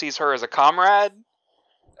Quarters sees her as a comrade.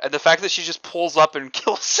 And the fact that she just pulls up and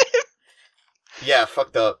kills him. Yeah,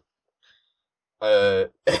 fucked up.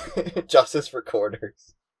 Justice for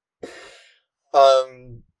Quarters.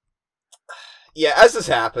 Yeah, as this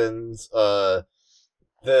happens, the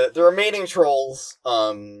remaining trolls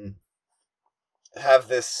have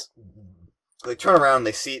this. They turn around,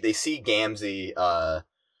 they see Gamzee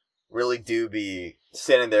really do be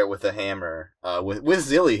standing there with a hammer, with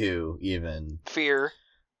Zillihu even. Fear.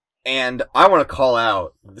 And I want to call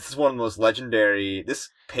out, this is one of the most legendary.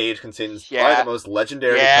 This page contains probably the most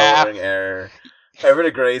legendary coloring error ever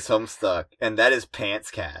to grace Homestuck, and that is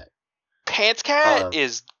Pants Cat. Pants Cat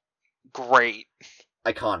is great.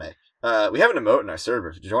 Iconic. We have an emote in our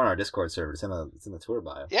server. Join our Discord server. It's in the Twitter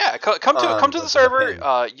bio. Yeah, come to the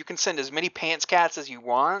server. You can send as many Pants Cats as you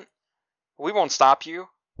want. We won't stop you.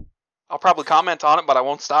 I'll probably comment on it, but I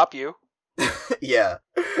won't stop you. Yeah.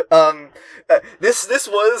 This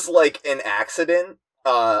was like an accident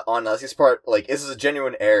on Nuzzy's part. Like, this is a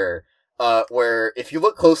genuine error. Where if you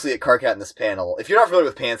look closely at Karkat in this panel, if you're not familiar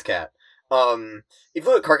with Pants Cat, If you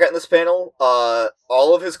look at Karkat in this panel,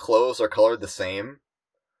 all of his clothes are colored the same.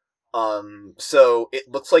 So it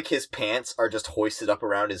looks like his pants are just hoisted up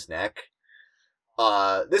around his neck.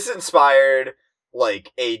 This inspired,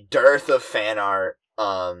 like, a dearth of fan art,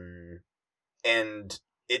 and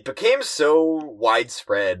it became so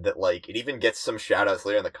widespread that, like, it even gets some shoutouts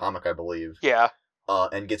later in the comic, I believe. Yeah.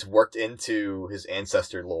 And gets worked into his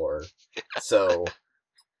ancestor lore. So,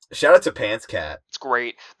 shout out to Pants Cat. It's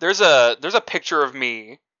great. There's a picture of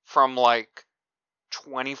me from like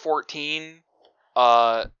 2014.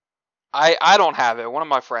 I don't have it. One of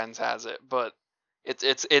my friends has it, but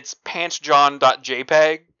it's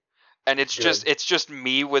pantsjohn.jpg, and it's just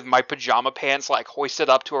me with my pajama pants like hoisted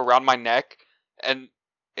up to around my neck, and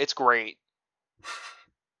it's great.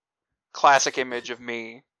 Classic image of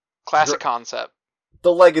me. Classic concept.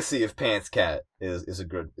 The legacy of Pants Cat is a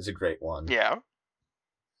great one. Yeah.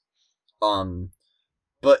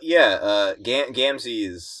 But yeah, Gamzee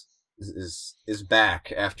is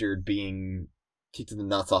back after being kicked in the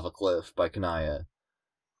nuts off a cliff by Kanaya.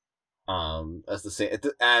 At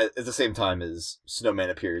the same time as Snowman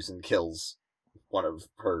appears and kills one of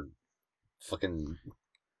her fucking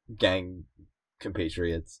gang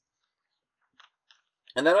compatriots.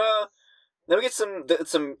 And then we get some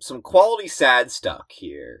quality sad stuff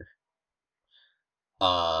here.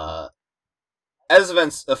 As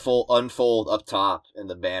events unfold up top in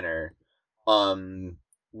the banner,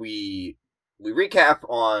 we recap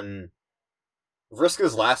on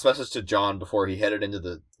Vriska's last message to John before he headed into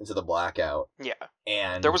the blackout. Yeah.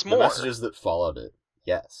 And there was more the messages that followed it.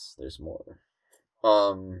 Yes, there's more.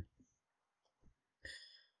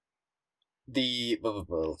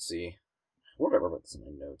 Let's see. What did I write this in my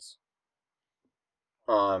notes?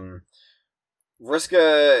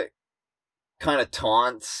 Vriska kind of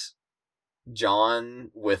taunts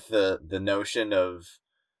John with the notion of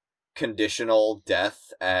conditional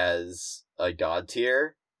death as a god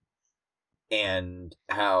tier, and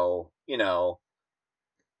how, you know,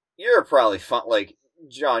 you're probably fine. Like,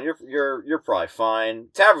 John, you're probably fine.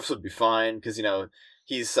 Tavros would be fine because, you know,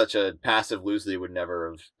 he's such a passive loser that he would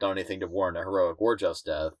never have done anything to warrant a heroic or just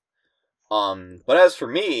death. But as for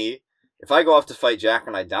me, if I go off to fight Jack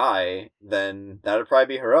and I die, then that would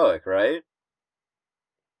probably be heroic, right?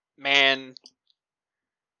 Man.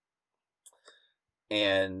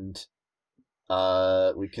 And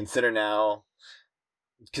we consider,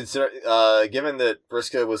 given that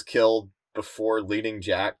Vriska was killed before leading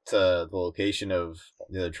Jack to the location of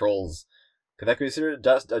the other trolls, could that be considered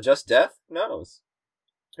a just death? Who knows?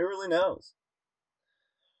 Who really knows?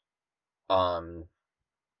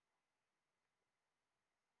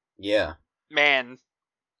 Yeah. Man.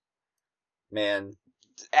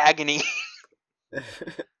 Agony.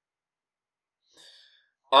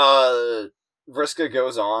 Vriska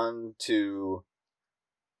goes on to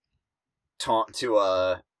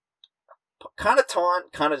kind of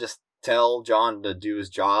just tell John to do his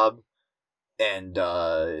job and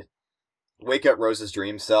wake up Rose's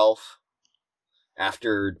dream self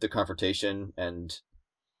after the confrontation and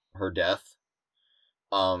her death.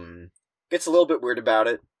 Gets a little bit weird about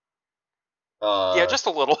it. Yeah, just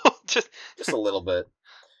a little. just a little bit.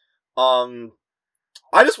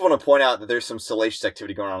 I just want to point out that there's some salacious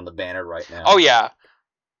activity going on the banner right now. Oh yeah.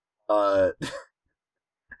 The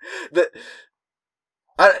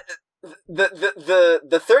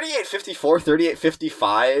 3854,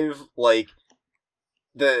 3855, like,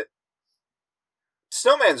 the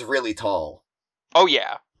Snowman's really tall. Oh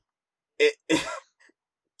yeah. I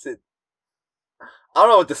don't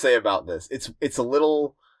know what to say about this. It's a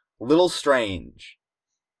little strange.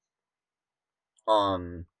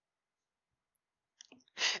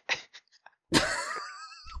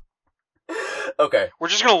 Okay. We're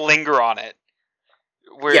just gonna linger on it.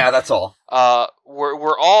 Yeah, that's all.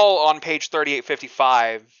 We're all on page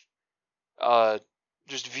 3855,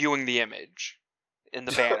 just viewing the image in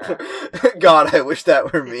the banner. God, I wish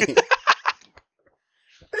that were me.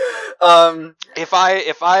 If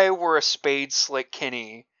I were a Spade Slick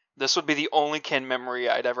Kinney, this would be the only kin memory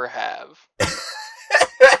I'd ever have.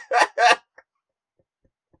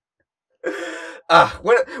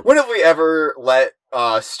 When have we ever let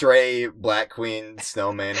stray Black Queen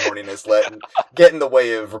Snowman horniness get in the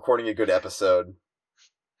way of recording a good episode?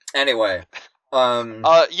 Anyway,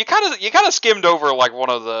 you kind of skimmed over like one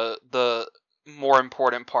of the more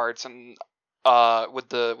important parts, and with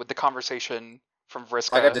the conversation from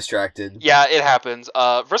Vriska. I got distracted. Yeah, it happens.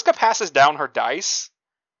 Vriska passes down her dice.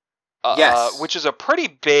 Yes, which is a pretty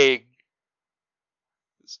big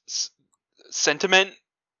sentiment.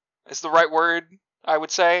 Is the right word, I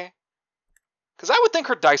would say. Because I would think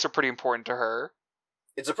her dice are pretty important to her.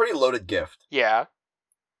 It's a pretty loaded gift. Yeah.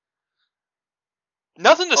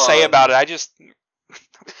 Nothing to say about it.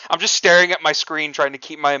 I'm just staring at my screen trying to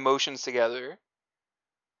keep my emotions together.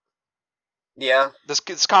 Yeah.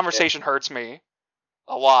 This conversation hurts me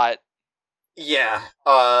a lot. Yeah.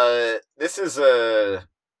 This is a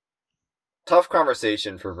tough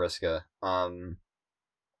conversation for Vriska.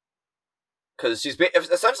 Because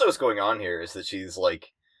essentially what's going on here is that she's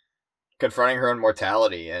like confronting her own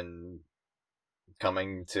mortality and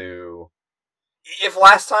coming to. If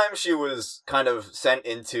last time she was kind of sent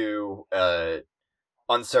into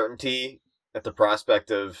uncertainty at the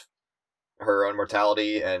prospect of her own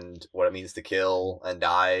mortality and what it means to kill and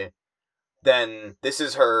die, then this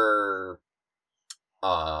is her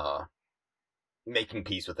making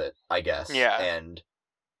peace with it, I guess. Yeah. And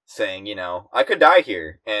saying, I could die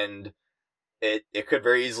here, and it could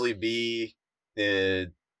very easily be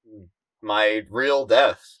my real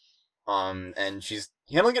death. And she's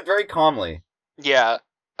handling it very calmly. Yeah.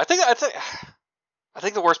 I think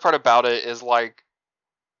the worst part about it is like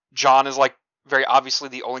John is like very obviously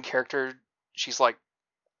the only character she's like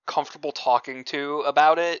comfortable talking to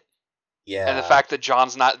about it. Yeah. And the fact that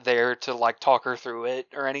John's not there to like talk her through it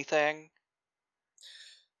or anything.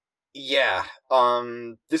 Yeah.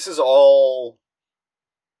 This is all.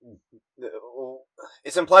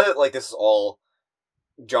 It's implied that like this is all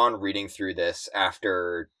John reading through this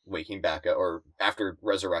after waking back up or after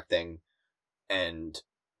resurrecting, and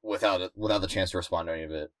without the chance to respond to any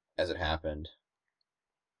of it as it happened.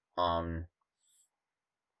 And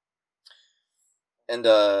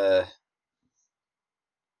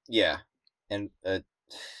yeah, and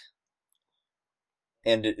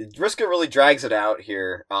Vriska really drags it out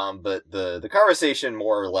here. But the conversation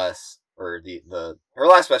more or less, or the her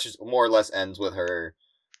last message more or less ends with her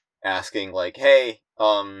asking like, "Hey,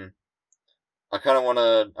 I kind of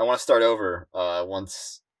wanna start over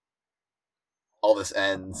once all this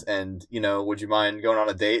ends, and would you mind going on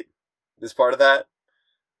a date? This part of that,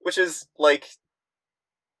 which is like,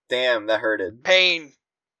 damn, that hurted. Pain.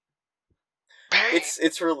 It's a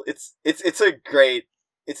great.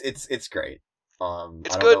 It's great. It's I don't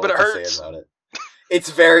good, know but what it to hurts. say about it. It's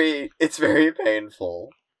very painful.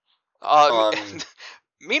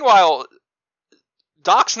 Meanwhile,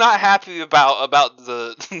 Doc's not happy about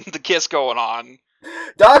the the kiss going on.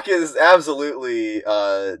 Doc is absolutely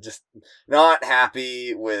just not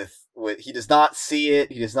happy with he does not see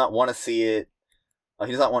it. He does not want to see it.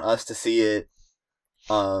 He does not want us to see it.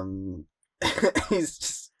 He's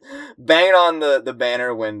just banging on the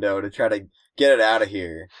banner window to try to get it out of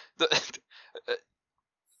here.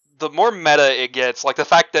 The more meta it gets, like the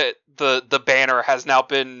fact that the banner has now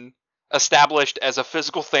been established as a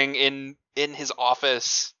physical thing in his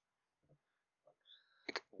office.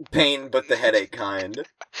 Pain, but the headache kind.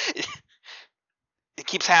 It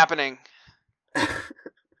keeps happening.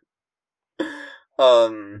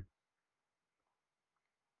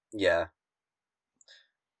 Yeah.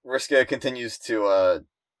 Vriska continues to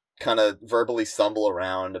kind of verbally stumble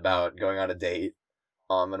around about going on a date,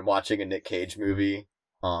 and watching a Nick Cage movie,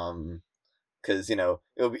 because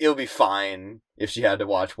it'll be fine if she had to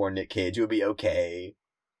watch more Nick Cage. It would be okay.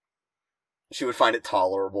 She would find it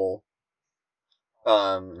tolerable.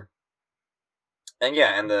 And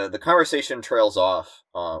the conversation trails off,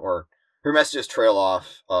 or her messages trail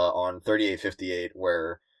off on 3858,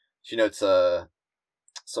 where she notes the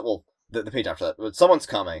page after that, but someone's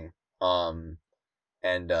coming, and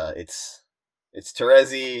it's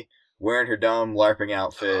Terezi wearing her dumb LARPing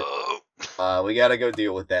outfit. We gotta go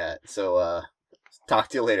deal with that. So talk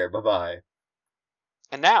to you later. Bye bye.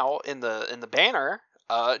 And now in the banner,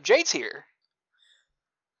 Jade's here.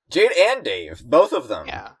 Jade and Dave, both of them.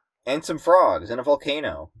 Yeah. And some frogs and a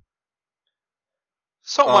volcano.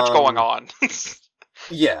 So much going on.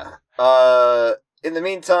 Yeah. In the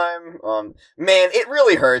meantime, man, it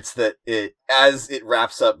really hurts that as it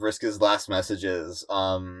wraps up Vriska's last messages,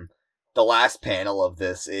 the last panel of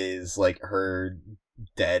this is like her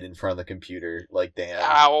dead in front of the computer. Like, damn.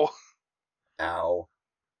 Ow.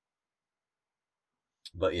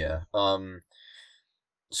 But yeah,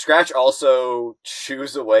 Scratch also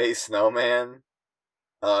shoos away Snowman.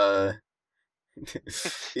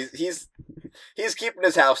 He's keeping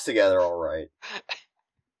his house together all right.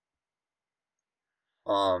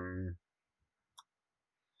 And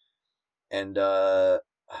I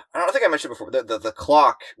don't think I mentioned before, the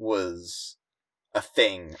clock was a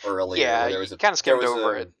thing earlier. Yeah, there was kind of skimmed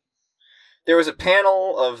over it. There was a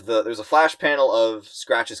panel there was a flash panel of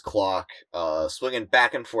Scratch's clock, swinging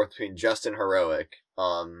back and forth between Just and Heroic.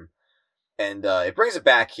 And it brings it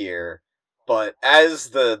back here, but as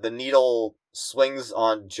the needle swings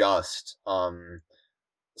on Just,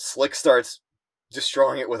 Slick starts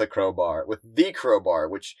destroying it with a crowbar, with the crowbar,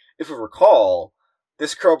 which, if we recall,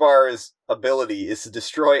 this crowbar's ability is to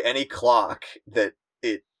destroy any clock that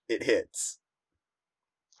it hits.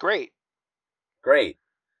 Great.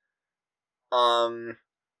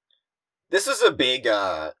 This was a big,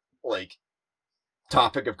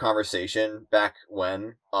 topic of conversation back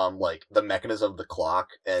when, the mechanism of the clock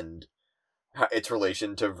and its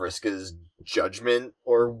relation to Vriska's judgment,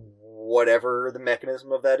 or whatever the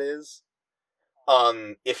mechanism of that is.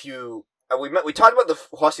 We talked about the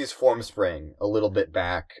Huassi's form spring a little bit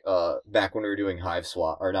back when we were doing Hive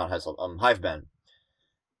Swap, or not Hive Swap, Hive Ben.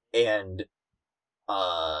 And,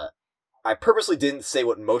 I purposely didn't say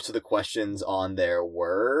what most of the questions on there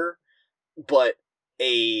were, but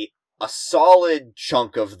a solid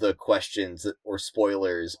chunk of the questions that were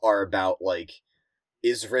spoilers are about,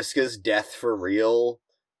 is Vriska's death for real?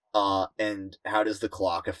 And how does the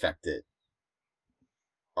clock affect it?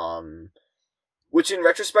 Which in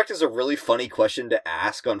retrospect is a really funny question to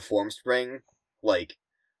ask on Formspring,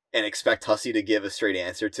 and expect Hussy to give a straight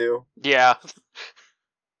answer to. Yeah.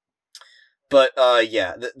 But,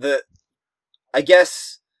 yeah, I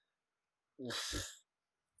guess,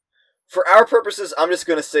 for our purposes, I'm just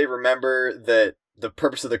gonna say remember that the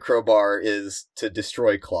purpose of the crowbar is to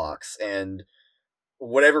destroy clocks, and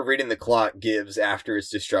whatever reading the clock gives after its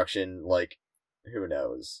destruction, who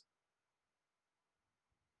knows.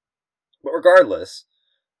 But regardless,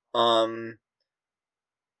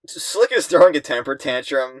 Slick is throwing a temper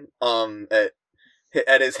tantrum,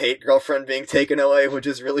 at his hate girlfriend being taken away, which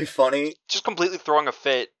is really funny. Just completely throwing a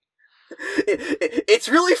fit. It's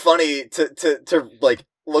really funny to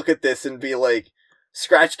look at this and be like,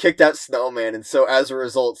 Scratch kicked out Snowman, and so as a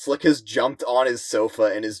result, Slick has jumped on his sofa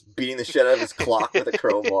and is beating the shit out of his clock with a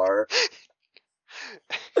crowbar.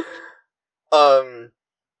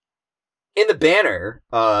 In the banner,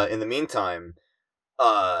 in the meantime,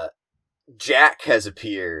 Jack has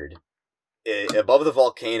appeared above the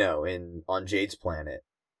volcano on Jade's planet.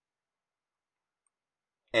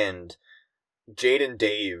 And Jade and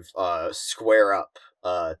Dave square up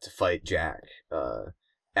to fight Jack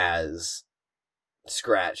as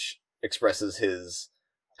Scratch expresses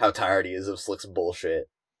how tired he is of Slick's bullshit.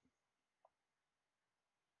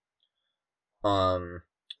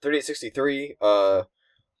 3863,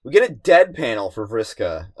 we get a dead panel for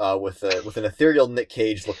Vriska, with an ethereal Nick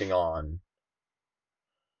Cage looking on.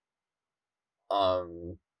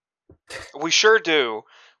 We sure do.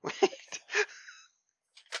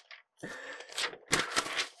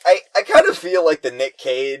 I kind of feel like the Nick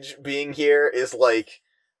Cage being here is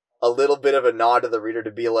a little bit of a nod to the reader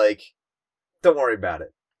to be like, don't worry about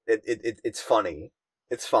it. It's funny.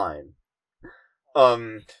 It's fine.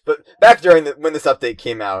 But back during when this update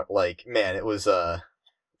came out, man, it was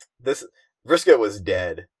Vriska was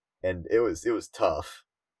dead, and it was tough.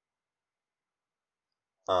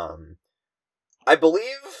 I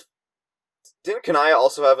believe, didn't Kanaya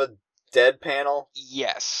also have a dead panel?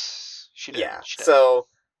 Yes, she did. Yeah, she did. So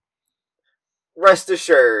rest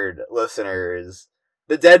assured, listeners,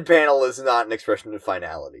 the dead panel is not an expression of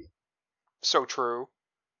finality. So true.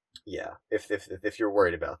 Yeah, if you're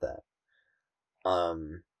worried about that.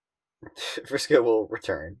 Vriska will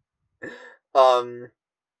return.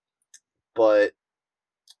 But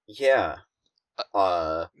yeah.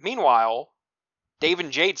 Meanwhile, Dave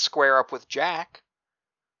and Jade square up with Jack.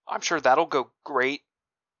 I'm sure that'll go great.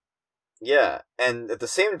 Yeah, and at the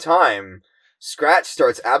same time, Scratch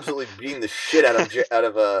starts absolutely beating the shit out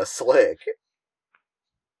of Slick.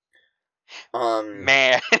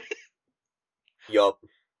 Man. Yup.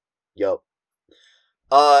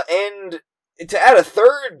 And to add a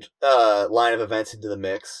third line of events into the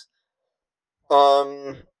mix,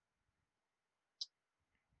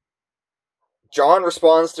 John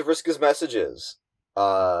responds to Vriska's messages,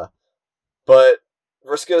 but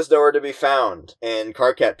Vriska is nowhere to be found, and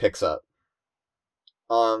Karkat picks up.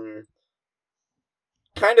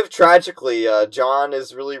 Kind of tragically, John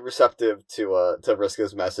is really receptive to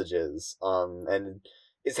Vriska's messages, and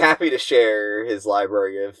is happy to share his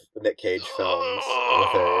library of Nick Cage films with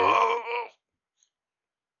her.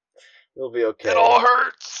 It'll be okay. It all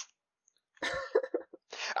hurts.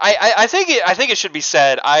 I think it should be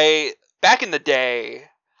said. Back in the day,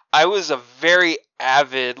 I was a very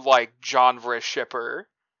avid John Vrish shipper,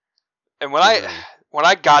 and when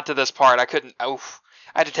I got to this part, I couldn't. I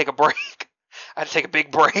had to take a break. I had to take a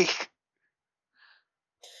big break.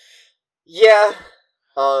 Yeah.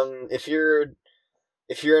 If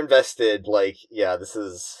you're invested, yeah,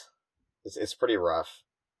 it's pretty rough.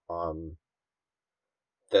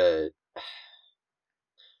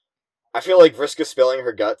 I feel like Vriska spilling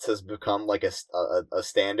her guts has become like a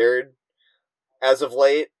standard as of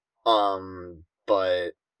late.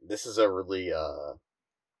 But this is a really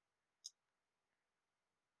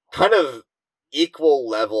kind of equal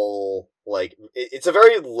level, like it's a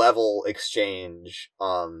very level exchange,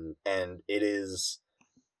 and it is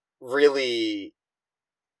really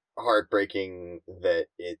heartbreaking that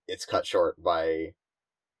it's cut short by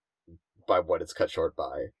what it's cut short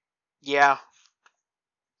by. Yeah.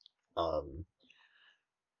 Um,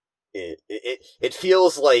 it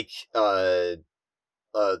feels like a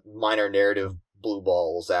minor narrative blue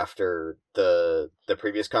balls after the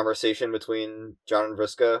previous conversation between John and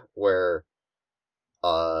Vriska, where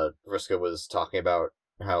Vriska was talking about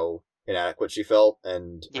how inadequate she felt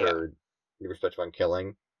and Yeah. her perspective on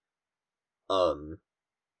killing. And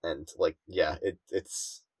like, yeah,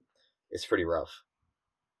 it's pretty rough.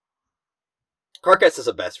 Carcass is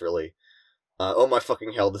the best, really. Oh my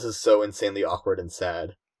fucking hell, this is so insanely awkward and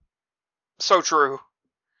sad. So true.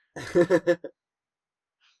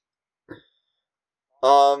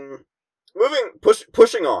 um,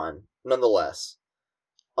 pushing on, nonetheless.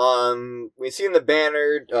 We see in the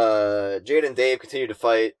banner, Jade and Dave continue to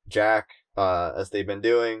fight Jack, as they've been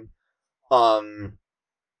doing.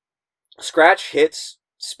 Scratch hits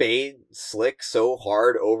Spade Slick so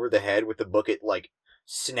hard over the head with the book it, like,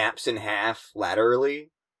 snaps in half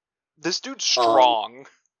laterally. This dude's strong.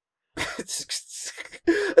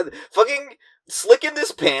 Fucking Slick in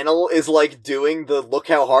this panel is like doing the look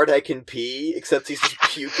how hard I can pee, except he's just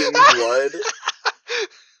puking blood.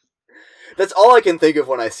 That's all I can think of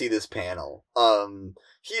when I see this panel.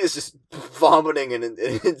 He is just vomiting an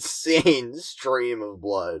insane stream of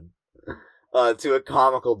blood, to a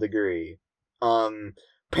comical degree.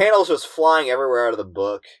 Panels just flying everywhere out of the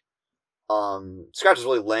book. Scratch is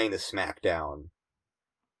really laying the smack down.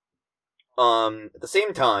 At the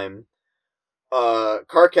same time,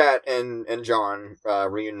 Carcat and John,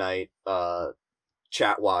 reunite,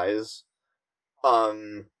 chat-wise.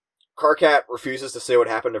 Carcat refuses to say what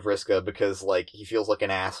happened to Vriska because, like, he feels like an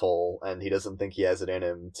asshole and he doesn't think he has it in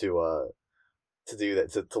him to do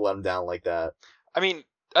that, to let him down like that. I mean,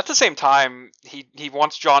 at the same time, he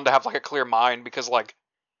wants John to have like a clear mind because like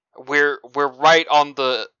we're right on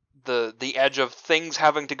the edge of things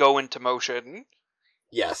having to go into motion.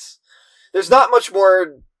 Yes. There's not much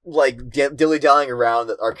more, like, dilly-dallying around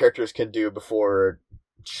that our characters can do before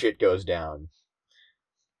shit goes down.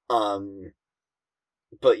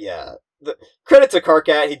 But yeah. Credit to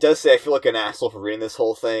Carcat, he does say, I feel like an asshole for reading this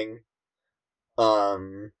whole thing.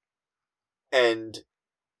 And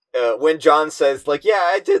when John says, like,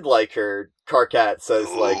 yeah, I did like her, Carcat says,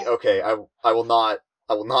 like, okay, I will not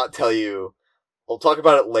tell you. We'll talk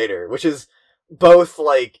about it later, which is both,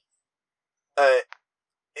 like,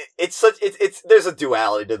 it's there's a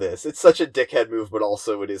duality to this. It's such a dickhead move, but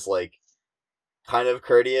also it is, like, kind of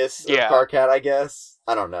courteous of Carcat, I guess.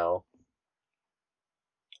 I don't know.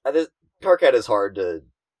 Carcat is hard to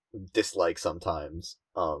dislike sometimes.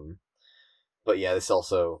 But yeah, this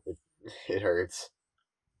also, it hurts.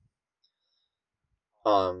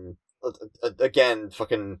 Again,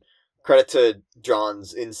 fucking credit to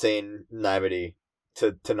John's insane naivety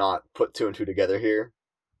to not put two and two together here.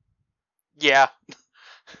 Yeah.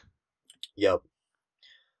 Yep.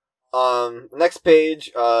 Next page,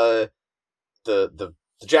 the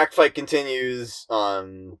Jack fight continues.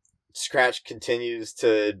 Scratch continues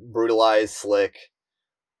to brutalize Slick.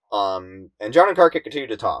 And John and Carcat continue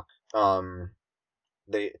to talk. Carcat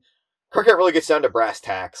really gets down to brass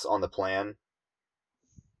tacks on the plan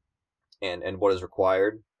and what is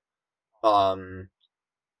required. He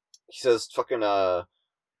says, "Fucking go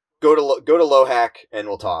to Lohack and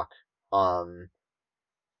we'll talk."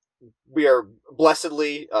 We are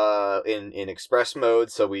blessedly in express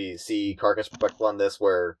mode, so we see Carcat's perspective on this,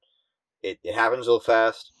 where it happens real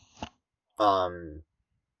fast. Both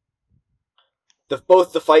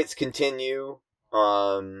the fights continue.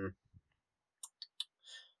 Carcat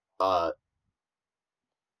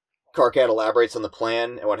elaborates on the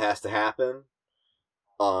plan and what has to happen.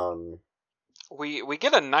 We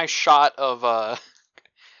get a nice shot of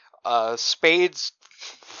Spades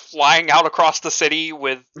flying out across the city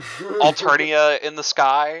with Alternia in the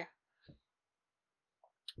sky.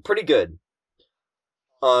 Pretty good.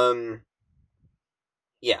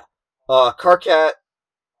 Yeah. Carcat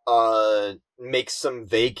makes some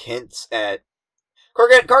vague hints at...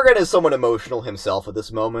 Carcat is somewhat emotional himself at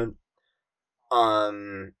this moment.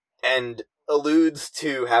 And alludes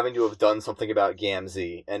to having to have done something about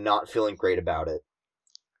Gamzee and not feeling great about it.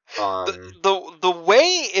 The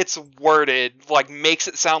way it's worded, like, makes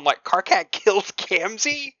it sound like Carcat killed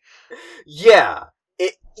Gamzee. Yeah,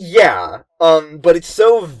 but it's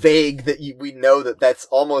so vague that we know that that's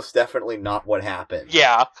almost definitely not what happened.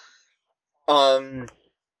 Yeah.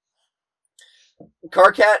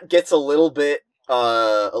 Karkat gets a little bit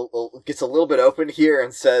open here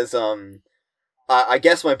and says, I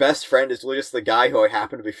guess my best friend is really just the guy who I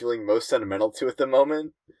happen to be feeling most sentimental to at the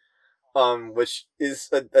moment. Which is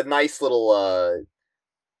a nice little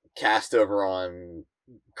cast over on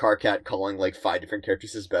Karkat calling like 5 different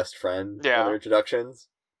characters his best friend in their introductions.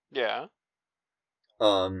 Yeah.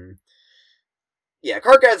 Karkat's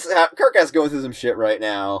going through some shit right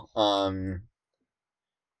now.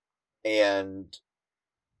 And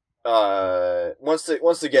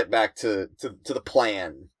wants to get back to the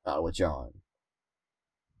plan with John.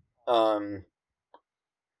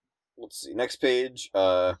 Let's see, next page.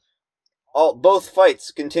 Both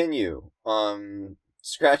fights continue.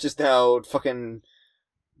 Scratch is now fucking.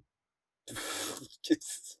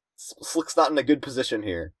 Slick's not in a good position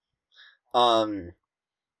here. Jade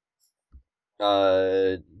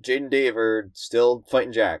and Dave are still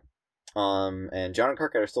fighting Jack. And John and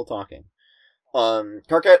Karkat are still talking.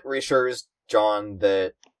 Karkat reassures John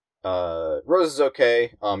that Rose is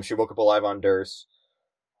okay. She woke up alive on Durst.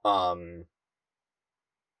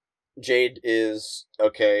 Jade is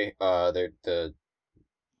okay.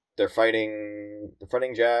 They're fighting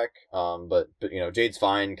Jack. But Jade's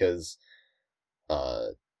fine because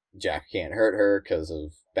Jack can't hurt her because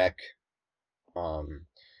of Beck.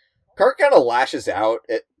 Kark kind of lashes out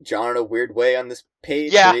at John in a weird way on this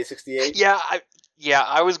page. Yeah, 868. I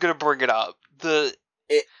was gonna bring it up.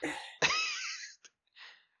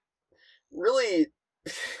 Really.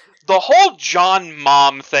 The whole John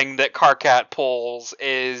mom thing that Karkat pulls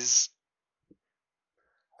is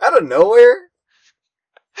out of nowhere.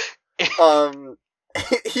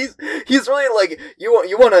 He's really like, you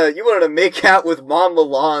wanted to make out with Mom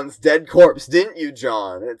Milan's dead corpse, didn't you,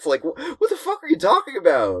 John? It's like, what the fuck are you talking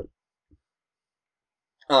about?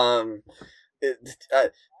 I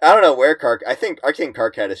don't know where I think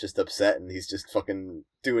Karkat is just upset and he's just fucking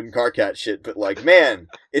doing Karkat shit, but like, man,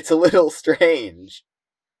 it's a little strange.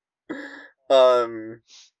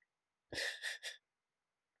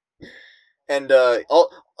 And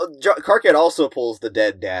Karkat also pulls the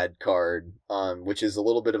dead dad card, which is a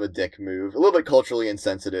little bit of a dick move, a little bit culturally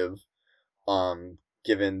insensitive,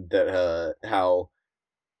 given that how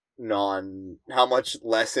much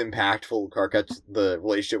less impactful Karkat's the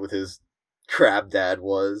relationship with his crab dad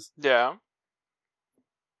was. Yeah.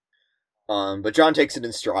 But John takes it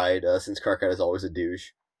in stride, since Karkat is always a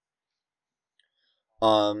douche.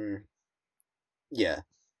 Yeah.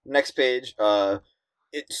 Next page.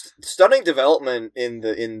 It's stunning development in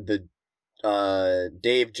the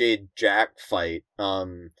Dave Jade Jack fight.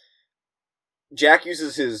 Jack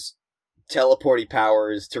uses his teleporty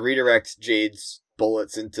powers to redirect Jade's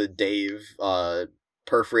bullets into Dave,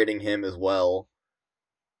 perforating him as well.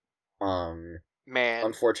 Man,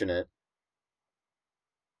 unfortunate.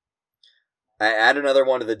 I add another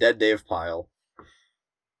one to the dead Dave pile.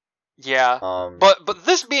 Yeah, but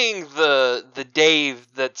this being the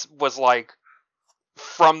Dave that was like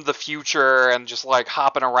from the future and just like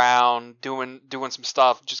hopping around doing some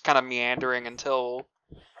stuff, just kind of meandering until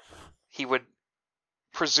he would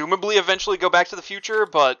presumably eventually go back to the future,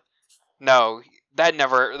 but no, that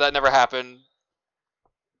never happened.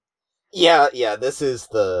 Yeah, this is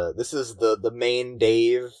the main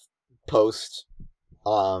Dave post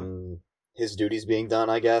his duties being done,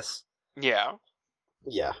 I guess. Yeah.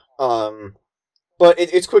 Yeah. But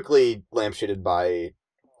it's quickly lampshaded by,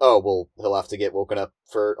 oh, well, he'll have to get woken up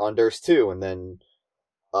on Durst too, and then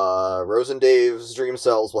Rose and Dave's dream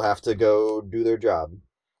cells will have to go do their job.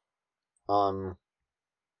 In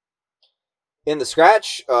the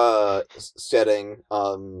Scratch setting,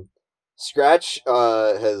 Scratch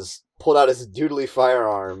has pulled out his doodly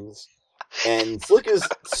firearms, and Slick is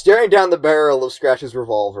staring down the barrel of Scratch's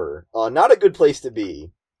revolver. Not a good place to be.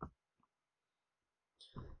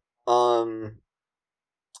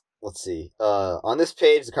 Let's see. On this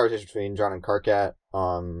page, the conversation between John and Karkat.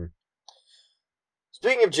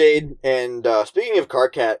 Speaking of Jade, and speaking of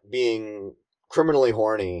Karkat being criminally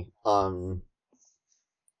horny, there's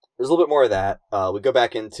a little bit more of that. We go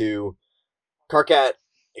back into Karkat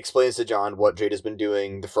explains to John what Jade has been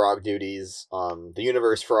doing, the frog duties, the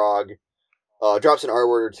universe frog, drops an R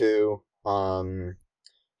word or two,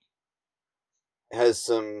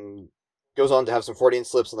 goes on to have some Freudian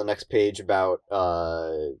slips on the next page about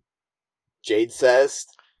Jade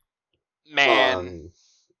Cest. Man.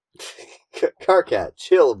 Karkat,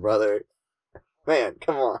 chill, brother. Man,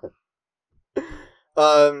 come on.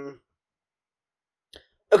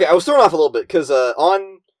 Okay, I was thrown off a little bit, because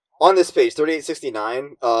on on this page,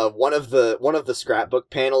 3869, one of the scrapbook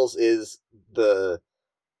panels is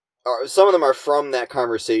some of them are from that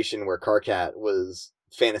conversation where Karkat was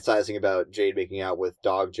fantasizing about Jade making out with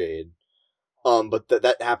Dog Jade. But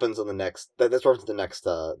that happens on the next. That's referenced the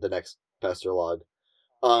next Pester log.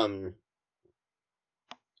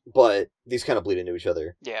 But these kind of bleed into each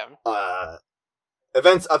other. Yeah.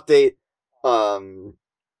 Events update.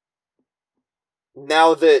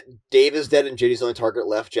 Now that Dave is dead and Jade is the only target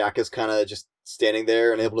left, Jack is kind of just standing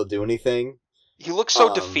there, unable to do anything. He looks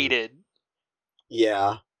so defeated.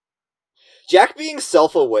 Yeah. Jack being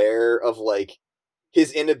self-aware of, like,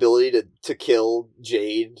 his inability to kill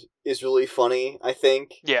Jade is really funny, I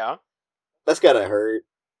think. Yeah. That's gotta hurt.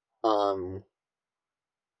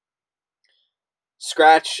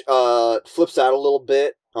 Scratch, flips out a little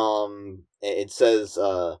bit. It says,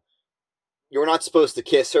 you were not supposed to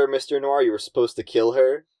kiss her, Mr. Noir, you were supposed to kill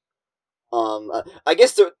her. I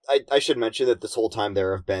guess I should mention that this whole time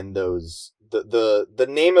there have been those... The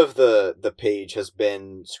name of the page has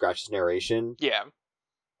been Scratch's narration. Yeah.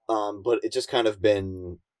 But it's just kind of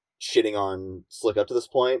been shitting on Slick up to this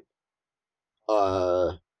point.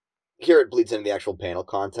 Here it bleeds into the actual panel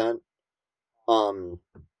content.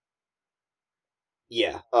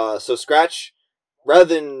 Yeah. So Scratch, rather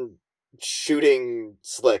than shooting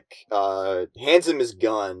Slick, hands him his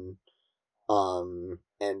gun,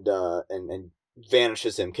 and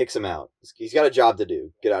vanishes him, kicks him out. He's got a job to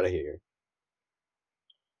do. Get out of here.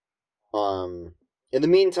 In the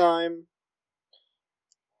meantime,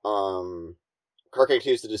 Karkat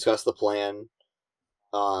continues to discuss the plan,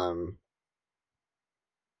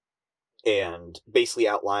 and basically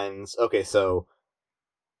outlines, okay, so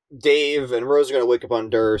Dave and Rose are gonna wake up on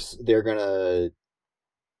Durst, they're gonna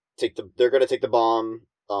take the bomb,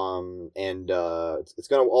 and it's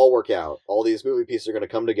gonna all work out. All these movie pieces are gonna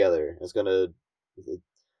come together. It's gonna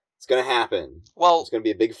happen. Well, it's gonna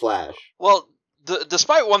be a big flash. Well,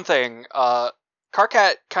 despite one thing,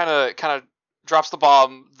 Karkat kind of drops the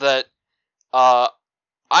bomb that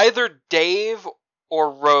either Dave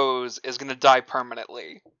or Rose is gonna die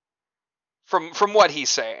permanently. From what he's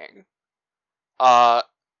saying,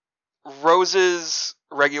 Rose's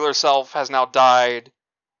regular self has now died.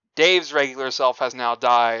 Dave's regular self has now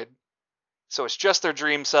died. So it's just their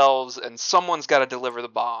dream selves, and someone's got to deliver the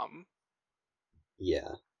bomb.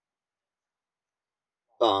 Yeah.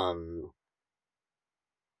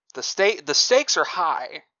 The stakes are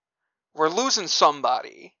high. We're losing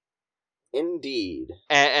somebody. Indeed.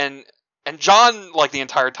 And John, like, the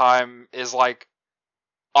entire time is, like,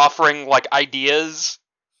 offering, like, ideas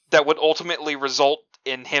that would ultimately result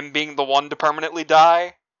in him being the one to permanently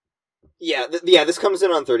die. Yeah, this comes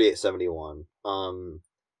in on 3871.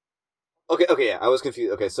 Okay, yeah, I was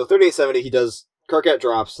confused. Okay, so 3870, Karkat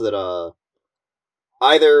drops that,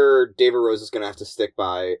 either Dave or Rose is gonna have to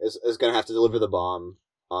is gonna have to deliver the bomb,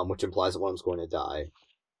 which implies that one of them's going to die.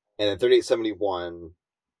 And then 3871,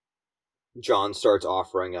 John starts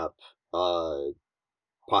offering up,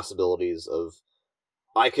 possibilities of,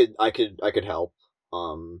 I could help,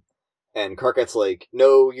 and Karkat's like,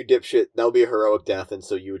 no, you dipshit, that would be a heroic death, and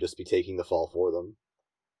so you would just be taking the fall for them.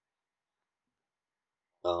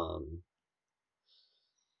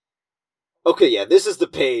 Okay, yeah, this is the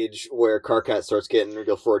page where Karkat starts getting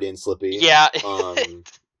real Freudian slippy. Yeah.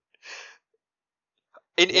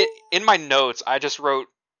 In my notes, I just wrote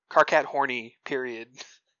Karkat horny, period.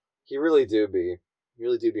 He really do be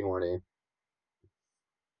horny.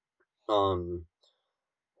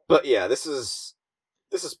 But yeah, this is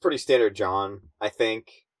pretty standard John, I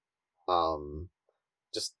think.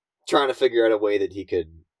 Just trying to figure out a way that he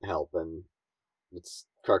could help, and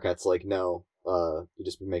Karkat's like, no, you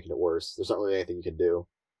just been making it worse. There's not really anything you can do.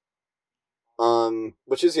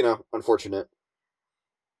 Which is, unfortunate.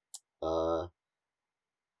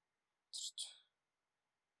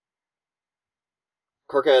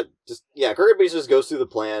 Karkat basically just goes through the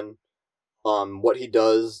plan. What he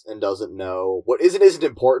does and doesn't know. What isn't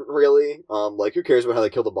important, really. Like, who cares about how they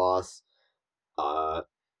kill the boss?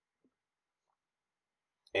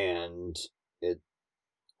 And it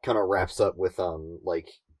kind of wraps up with,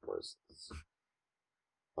 where's this?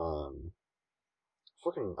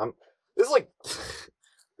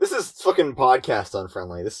 This is fucking podcast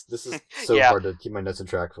unfriendly. This is so hard to keep my notes in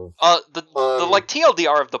track of. The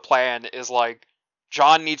TLDR of the plan is, like,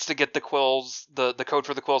 John needs to get the quills, the code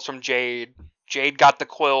for the quills from Jade. Jade got the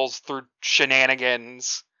quills through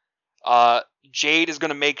shenanigans. Jade is going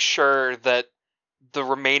to make sure that the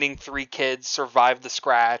remaining 3 kids survive the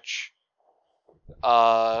scratch.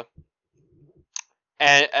 And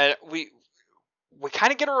we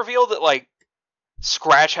kind of get a reveal that, like,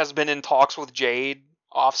 Scratch has been in talks with Jade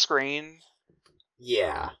off screen,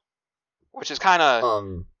 Yeah. which is kind of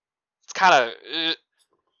Um,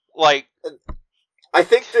 like I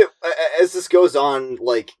think that as this goes on,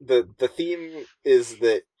 like the theme is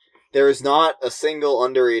that there is not a single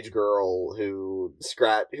underage girl whose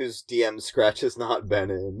DM Scratch has not been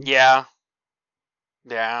in. yeah.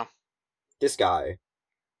 This guy,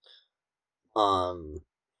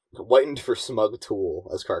 whitened for smug tool,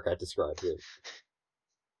 as Karkat described it.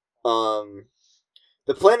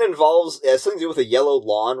 The plan has something to do with a yellow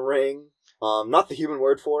lawn ring. Not the human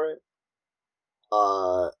word for it.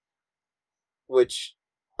 Which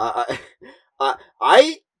I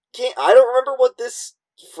I can't. I don't remember what this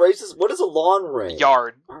phrase is. What is a lawn ring?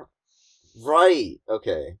 Yard. Right.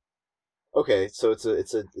 Okay. Okay. So it's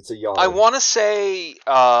a yard. I want to say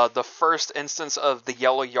the first instance of the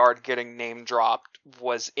yellow yard getting name dropped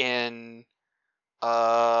was in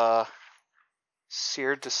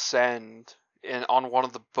Seer Descend on one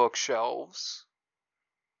of the bookshelves.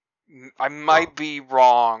 I might be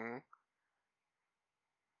wrong.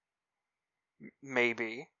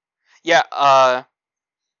 Maybe. Yeah,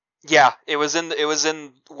 yeah, it was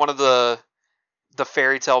in one of the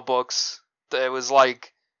fairy tale books. It was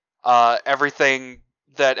like everything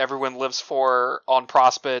that everyone lives for on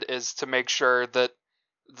Prospect is to make sure that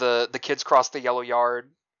the kids cross the yellow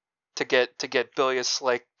yard to get Bilious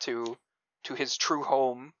Slick to his true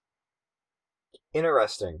home.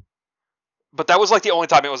 Interesting. But that was like the only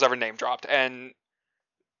time it was ever name dropped, and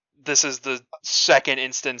this is the second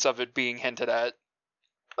instance of it being hinted at.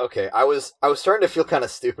 Okay, I was starting to feel kind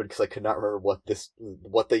of stupid because I could not remember what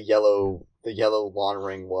the yellow lawn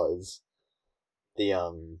ring was. The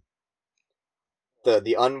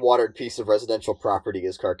the unwatered piece of residential property,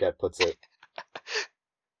 as Karkat puts it.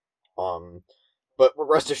 But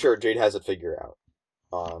rest assured, Jade has it figured out.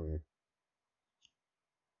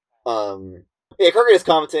 Yeah, Karkat is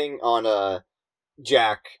commenting on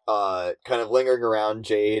Jack kind of lingering around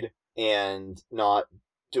Jade and not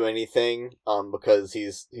do anything because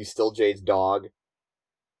he's still Jade's dog,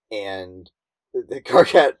 and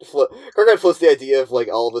Karkat floats the idea of like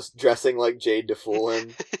all of us dressing like Jade to fool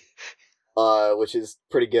him, which is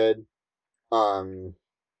pretty good.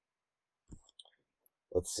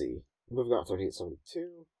 Let's see. Moving on,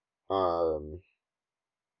 3872.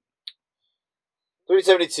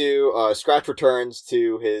 3872. Scratch returns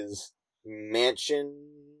to his mansion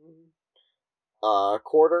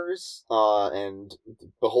quarters and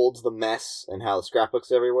beholds the mess and how the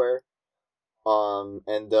scrapbooks everywhere.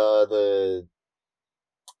 And the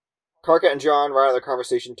Karkat and John ride out the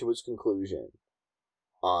conversation to its conclusion.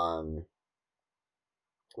 Where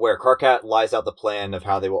Karkat lies out the plan of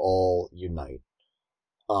how they will all unite.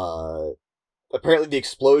 Apparently the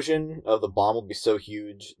explosion of the bomb will be so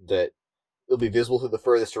huge that it'll be visible through the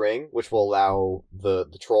furthest ring, which will allow the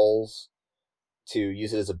trolls to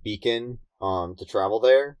use it as a beacon to travel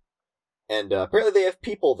there. And apparently they have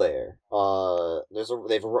people there. They'll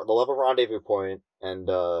have a rendezvous point, and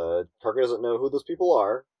Karkat doesn't know who those people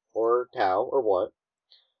are, or how, or what.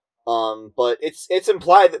 But it's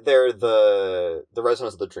implied that they're the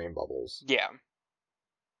residents of the dream bubbles. Yeah.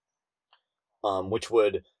 Which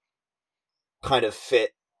would kind of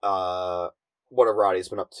fit what Arati's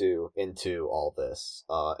been up to into all this,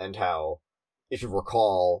 and how, if you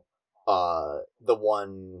recall, the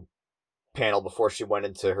one panel before she went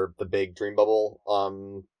into the big dream bubble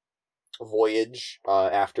voyage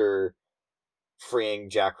after freeing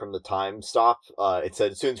Jack from the time stop, it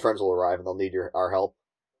said soon friends will arrive and they'll need our help.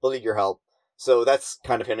 They'll need your help. So that's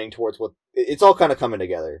kind of hinting towards what it's all kind of coming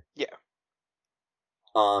together. Yeah.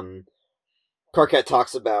 Karkat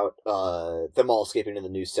talks about them all escaping to the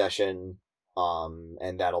new session,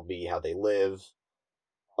 and that'll be how they live.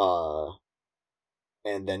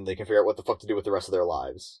 And then they can figure out what the fuck to do with the rest of their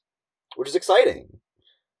lives, which is exciting.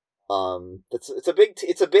 It's a big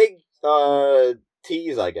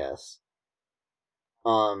tease, I guess.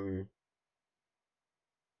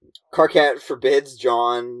 Karkat forbids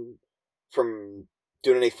John from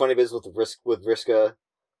doing any funny business with Vriska,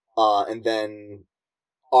 and then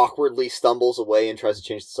awkwardly stumbles away and tries to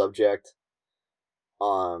change the subject.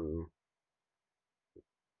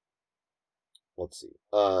 Let's see.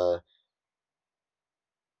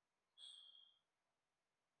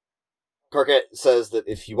 Karkat says that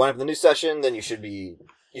if you wind up in the new session, then you should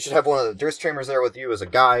have one of the Durst Streamers there with you as a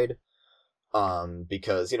guide.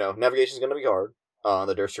 Because, navigation is going to be hard.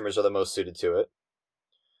 The Durst Streamers are the most suited to it.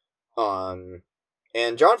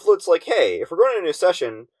 And John Flute's like, hey, if we're going to a new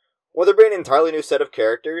session, will there be an entirely new set of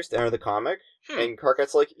characters to enter the comic? And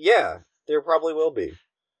Karkat's like, yeah, there probably will be.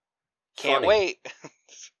 Can't wait.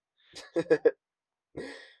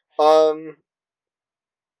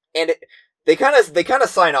 And they kind of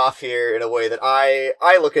sign off here in a way that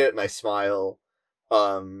I look at it and I smile.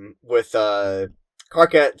 With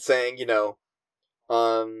Karkat saying, in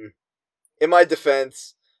my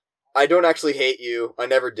defense, I don't actually hate you. I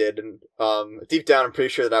never did, and deep down, I'm pretty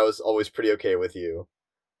sure that I was always pretty okay with you.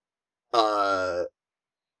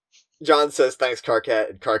 John says thanks, Karkat,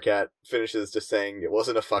 and Karkat finishes just saying it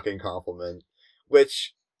wasn't a fucking compliment,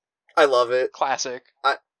 which I love it. Classic.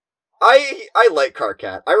 I like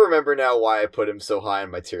Karkat. I remember now why I put him so high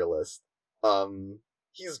on my tier list.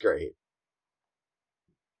 He's great.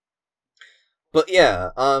 But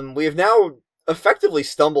yeah, we have now effectively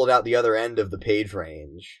stumbled out the other end of the page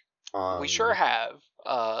range. We sure have.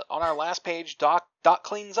 On our last page, Doc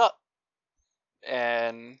cleans up,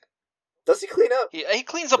 and does he clean up? He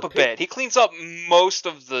cleans up a bit. He cleans up most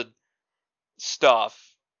of the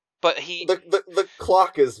stuff, but the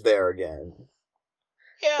clock is there again.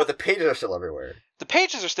 Yeah, but the pages are still everywhere. The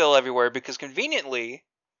pages are still everywhere because conveniently,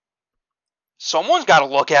 someone's got to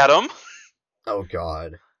look at them. Oh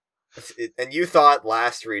God. And you thought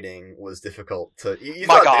last reading was difficult to... You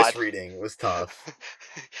My thought God. This reading was tough.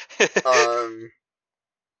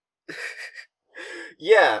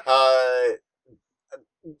 Yeah,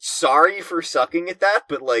 sorry for sucking at that,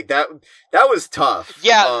 but, like, that was tough.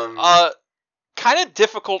 Yeah, kind of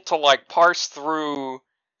difficult to, like, parse through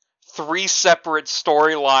 3 separate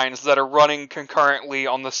storylines that are running concurrently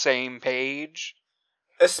on the same page.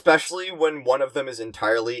 Especially when one of them is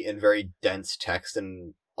entirely in very dense text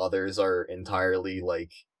and others are entirely,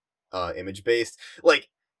 like, image-based. Like,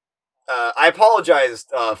 I apologized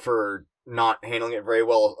for not handling it very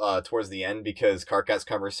well towards the end, because Karkat's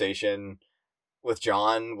conversation with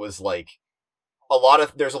John was, like,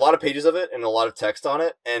 there's a lot of pages of it and a lot of text on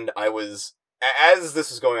it, and I was, as this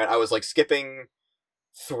was going on, I was, like, skipping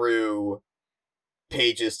through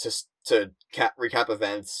pages to recap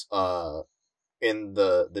events, in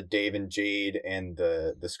the Dave and Jade and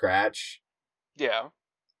the Scratch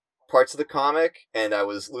parts of the comic, and I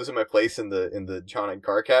was losing my place in the John and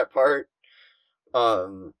Karkat part.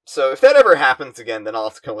 So if that ever happens again, then I'll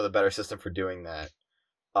have to come with a better system for doing that.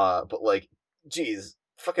 But, like, geez,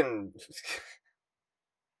 fucking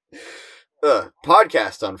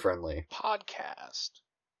podcast unfriendly. Podcast.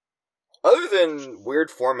 Other than weird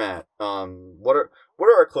format, what are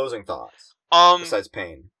our closing thoughts? Besides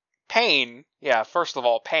pain. Pain, yeah. First of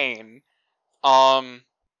all, pain. I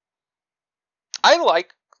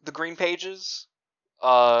like the green pages.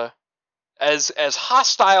 As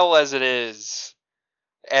hostile as it is,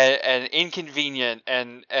 and inconvenient,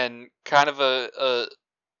 and kind of an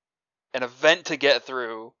event to get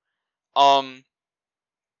through. I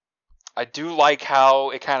do like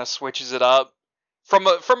how it kind of switches it up from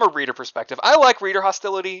a reader perspective. I like reader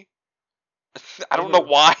hostility. I don't know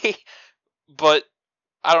why, but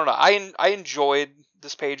I don't know. I enjoyed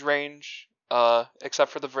this page range,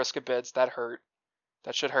 except for the Vriska bits that hurt.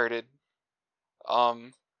 That shit hurted.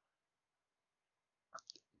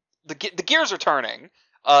 The gears are turning.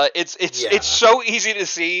 It's so easy to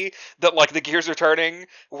see that, like, the gears are turning.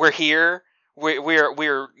 We're here.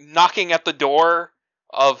 We're knocking at the door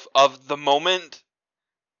of the moment.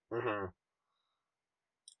 Mm-hmm.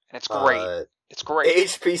 And it's great. It's great.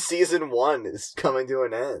 HP Season 1 is coming to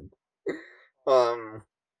an end.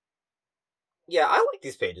 Yeah, I like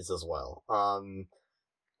these pages as well.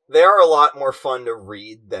 They are a lot more fun to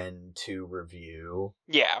read than to review.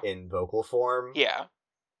 Yeah. In vocal form. Yeah.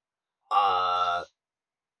 I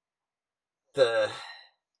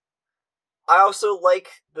also like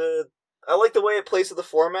the way it plays with the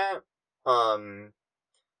format. I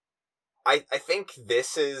think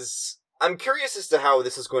this is... I'm curious as to how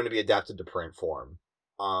this is going to be adapted to print form.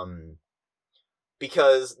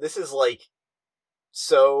 Because this is, like,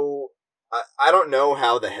 so... I don't know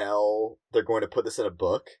how the hell they're going to put this in a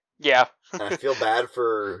book. Yeah. And I feel bad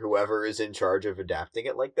for whoever is in charge of adapting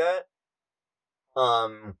it like that.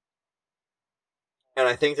 And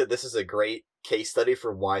I think that this is a great case study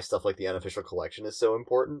for why stuff like the unofficial collection is so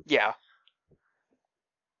important. Yeah.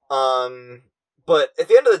 But at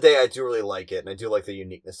the end of the day, I do really like it, and I do like the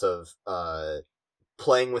uniqueness of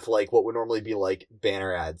playing with, like, what would normally be, like,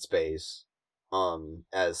 banner ad space,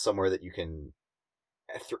 as somewhere that you can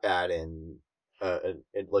add in,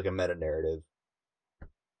 like, a meta narrative.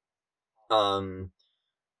 At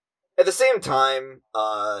the same time,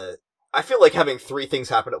 I feel like having 3 things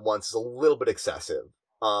happen at once is a little bit excessive.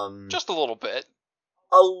 Just a little bit.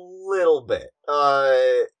 A little bit.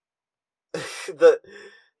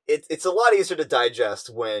 It's a lot easier to digest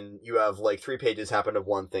when you have, like, 3 pages happen to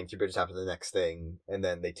one thing, 3 pages happen to the next thing, and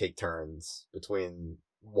then they take turns between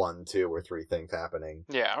 1, 2, or 3 things happening.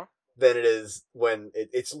 Yeah. than it is when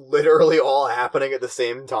it's literally all happening at the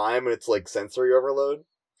same time and it's like sensory overload.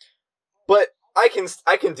 But I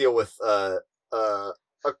can deal with a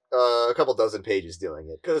couple dozen pages doing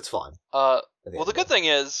it because it's fun. Well, the good thing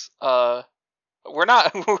is, we're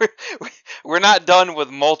not we're not done with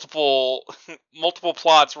multiple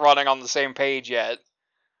plots running on the same page yet.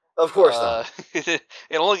 Of course not.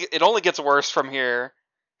 It only gets worse from here,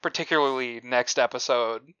 particularly next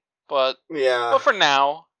episode. But for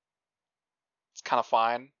now, it's kind of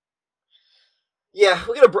fine. Yeah,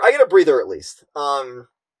 I get a breather at least.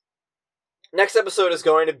 Next episode is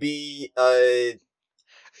going to be I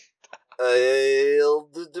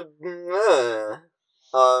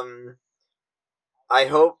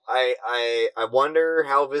hope I wonder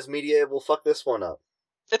how Viz Media will fuck this one up.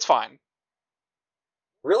 It's fine.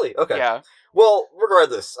 Really? Okay. Yeah. Well,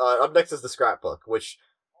 regardless, up next is the scrapbook, which,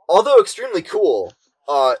 although extremely cool,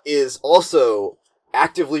 is also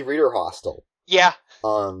actively reader hostile. Yeah.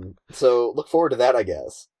 So look forward to that, I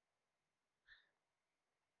guess.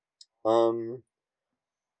 Ugh.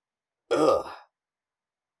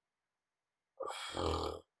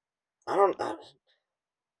 I don't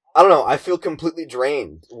know. I feel completely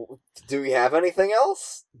drained. Do we have anything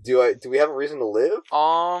else? Do we have a reason to live?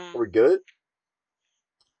 Are we good?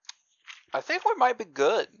 I think we might be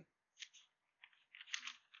good.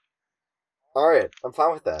 All right, I'm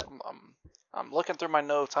fine with that. I'm looking through my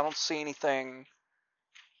notes. I don't see anything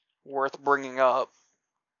worth bringing up.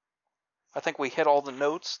 I think we hit all the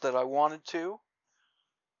notes that I wanted to.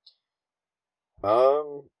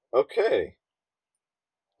 Okay.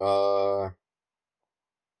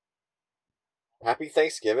 Happy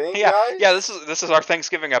Thanksgiving, yeah, guys? Yeah, this is our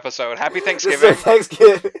Thanksgiving episode. Happy Thanksgiving. This is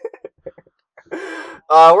Thanksgiving.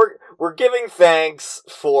 We're giving thanks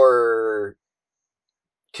for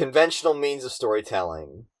conventional means of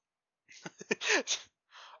storytelling.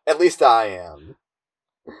 At least I am.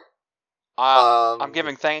 I'm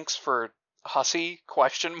giving thanks for Hussy ?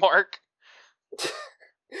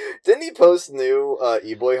 Didn't he post new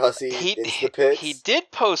E-Boy Hussy Insta pics? He did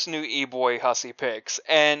post new E-Boy Hussy pics,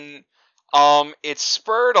 and it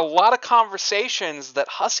spurred a lot of conversations that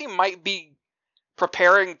Hussy might be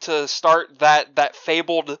preparing to start that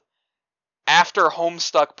fabled after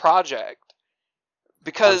Homestuck project.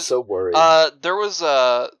 Because I'm so worried. There was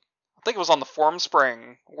I think it was on the Forum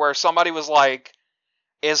Spring where somebody was like,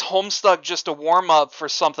 is Homestuck just a warm-up for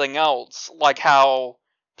something else? Like how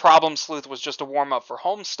Problem Sleuth was just a warm-up for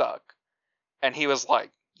Homestuck. And he was like,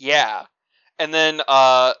 yeah. And then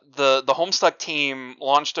the Homestuck team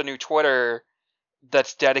launched a new Twitter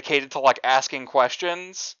that's dedicated to like asking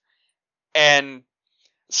questions. And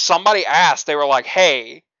somebody asked, they were like,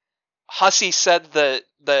 hey, Hussy said that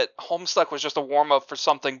Homestuck was just a warm-up for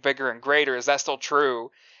something bigger and greater. Is that still true?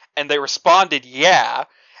 And they responded, yeah.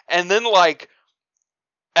 And then, like,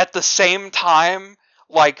 at the same time,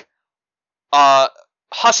 like,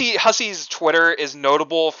 Hussy's Twitter is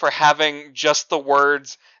notable for having just the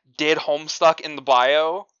words, did Homestuck in the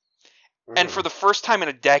bio. Mm. And for the first time in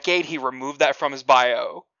a decade, he removed that from his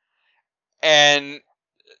bio. And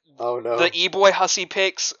oh, no. The E-Boy Hussy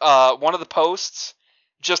pics, one of the posts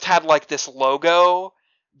just had like this logo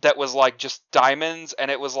that was like just diamonds,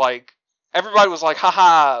 and it was like everybody was like,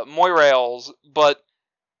 haha, Moirails, but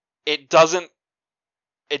it doesn't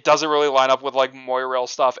really line up with like Moirail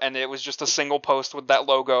stuff, and it was just a single post with that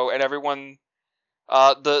logo, and everyone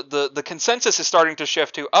the consensus is starting to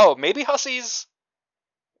shift to, oh, maybe Hussy's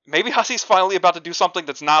finally about to do something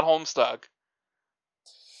that's not Homestuck.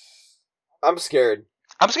 I'm scared.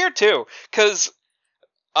 I'm scared too, because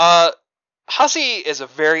Hussy is a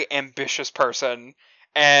very ambitious person,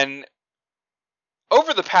 and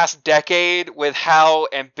over the past decade, with how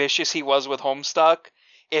ambitious he was with Homestuck,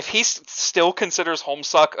 if he still considers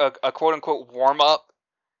Homestuck a quote-unquote warm-up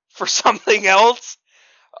for something else,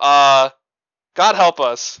 God help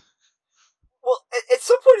us. Well, at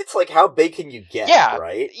some point, it's like, how big can you get,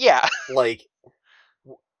 right? Yeah. Like,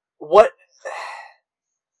 what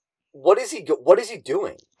is he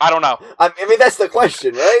doing? I don't know. I mean, that's the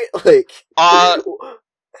question, right? Like,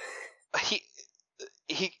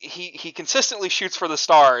 he consistently shoots for the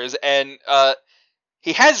stars, and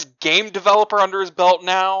he has game developer under his belt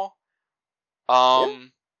now.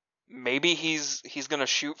 Maybe he's gonna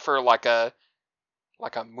shoot for like a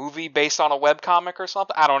movie based on a webcomic or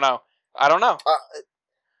something. I don't know.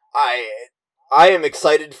 I am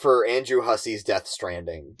excited for Andrew Hussy's Death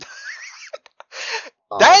Stranding.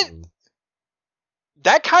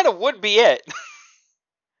 That kind of would be it.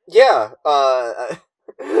 Yeah.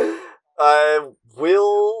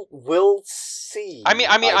 We'll see. I mean,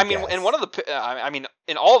 in one of the,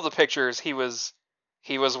 in all of the pictures, he was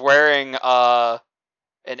He was wearing an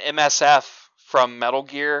MSF from Metal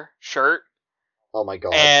Gear shirt. Oh my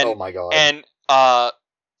god. And, oh my god. And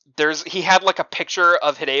he had like a picture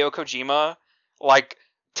of Hideo Kojima like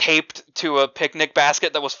taped to a picnic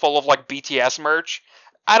basket that was full of like BTS merch.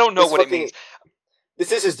 I don't know what it means.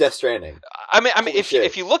 This is his Death Stranding. I mean,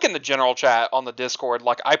 if you look in the general chat on the Discord,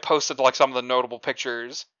 like I posted like some of the notable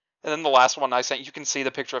pictures, and then the last one I sent, you can see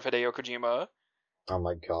the picture of Hideo Kojima. Oh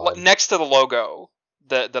my god! Next to the logo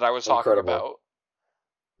that I was talking Incredible. about.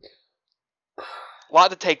 A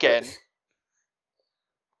lot to take in.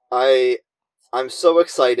 I'm so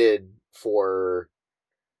excited for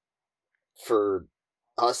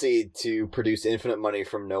Hussey to produce infinite money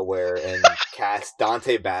from nowhere and cast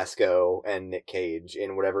Dante Basco and Nick Cage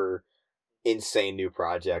in whatever insane new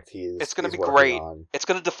project It's going to be great. On. It's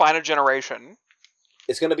going to define a generation.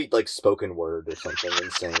 It's going to be like spoken word or something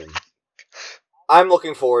insane. I'm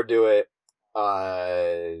looking forward to it.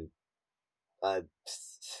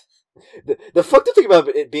 The fucked up thing about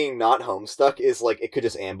it being not Homestuck is like it could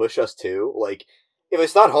just ambush us too. Like if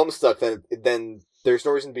it's not Homestuck, then there's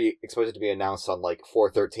no reason to be expected to be announced on like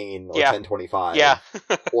 4/13 or 10/25, yeah,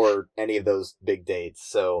 or any of those big dates.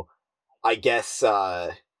 So I guess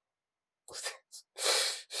it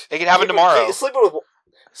could happen tomorrow.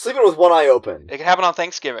 Sleeping with one eye open. It could happen on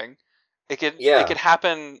Thanksgiving. It could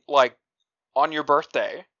happen like on your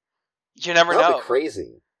birthday. You never know. That'd be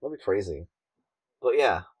crazy. But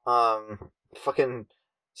yeah, fucking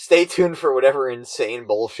stay tuned for whatever insane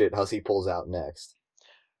bullshit Hussey pulls out next.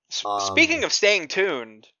 Speaking of staying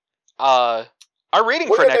tuned, our reading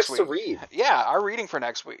for next week. To read? Yeah, our reading for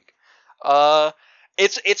next week.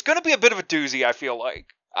 It's going to be a bit of a doozy. I feel like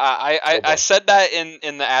I said that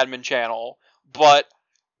in the admin channel, but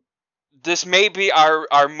this may be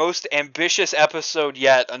our most ambitious episode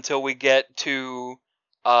yet until we get to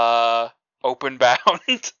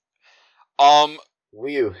Openbound.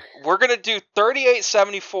 We're gonna do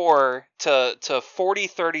 3874 to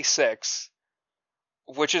 4036,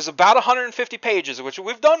 which is about 150 pages, which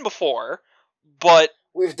we've done before, but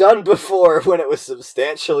we've done before when it was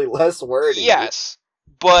substantially less wordy. Yes,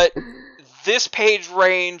 but this page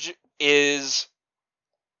range is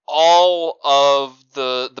all of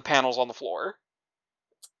the panels on the floor.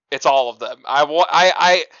 It's all of them.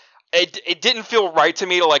 It didn't feel right to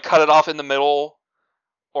me to like cut it off in the middle,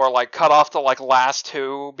 or like cut off the like last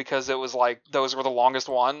two, because it was like those were the longest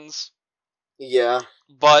ones. Yeah,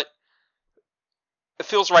 but it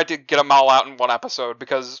feels right to get them all out in one episode,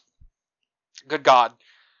 because good God,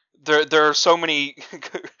 there are so many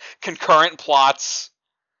concurrent plots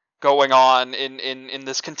going on in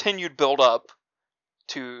this continued build up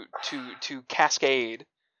to Cascade.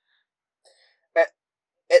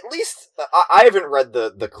 At least I haven't read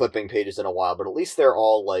the clipping pages in a while, but at least they're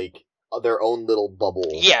all like their own little bubble.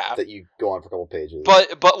 Yeah, that you go on for a couple pages.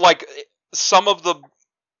 But like some of the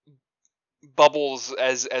bubbles,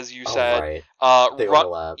 as you said, right. They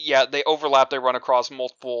overlap. Yeah, they overlap. They run across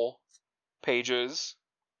multiple pages.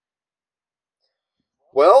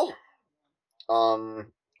 Well,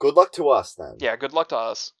 good luck to us then. Yeah, good luck to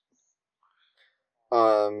us.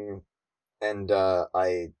 And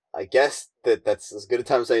I guess that's as good a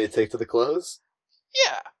time as I to take to the close.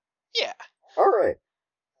 Yeah. All right.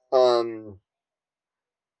 Oh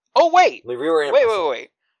wait. Wait.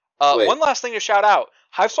 One last thing to shout out.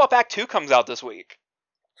 Hive Swap Act 2 comes out this week.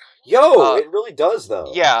 Yo, it really does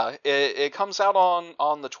though. Yeah, it comes out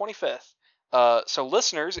on the 25th. So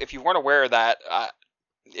listeners, if you weren't aware of that,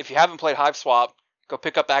 if you haven't played Hive Swap, go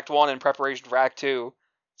pick up Act 1 in preparation for Act 2.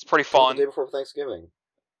 It's pretty fun. The day before Thanksgiving.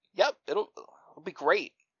 Yep, it'll be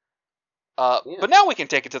great. But now we can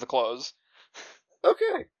take it to the close.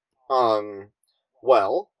 Okay.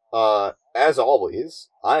 Well, as always,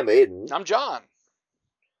 I'm Aiden. I'm John.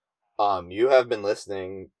 You have been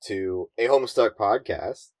listening to a Homestuck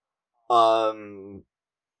podcast. I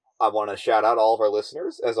want to shout out all of our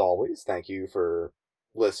listeners, as always. Thank you for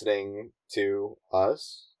listening to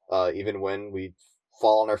us, even when we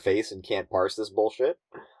fall on our face and can't parse this bullshit.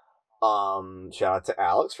 Shout out to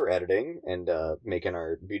Alex for editing and making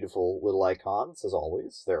our beautiful little icons, as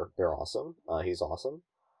always. They're awesome. He's awesome.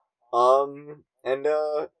 And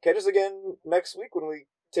catch us again next week when we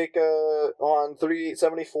take on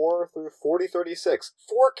 3874 through 4036.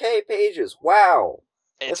 4K pages. Wow.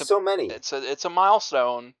 That's so many. It's a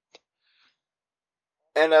milestone.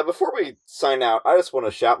 And before we sign out, I just want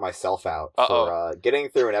to shout myself out for getting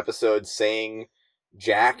through an episode saying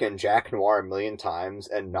Jack and Jack Noir a million times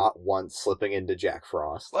and not once slipping into Jack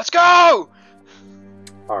Frost. Let's go!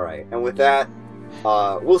 Alright, and with that,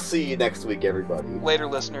 we'll see you next week, everybody. Later,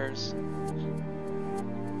 listeners.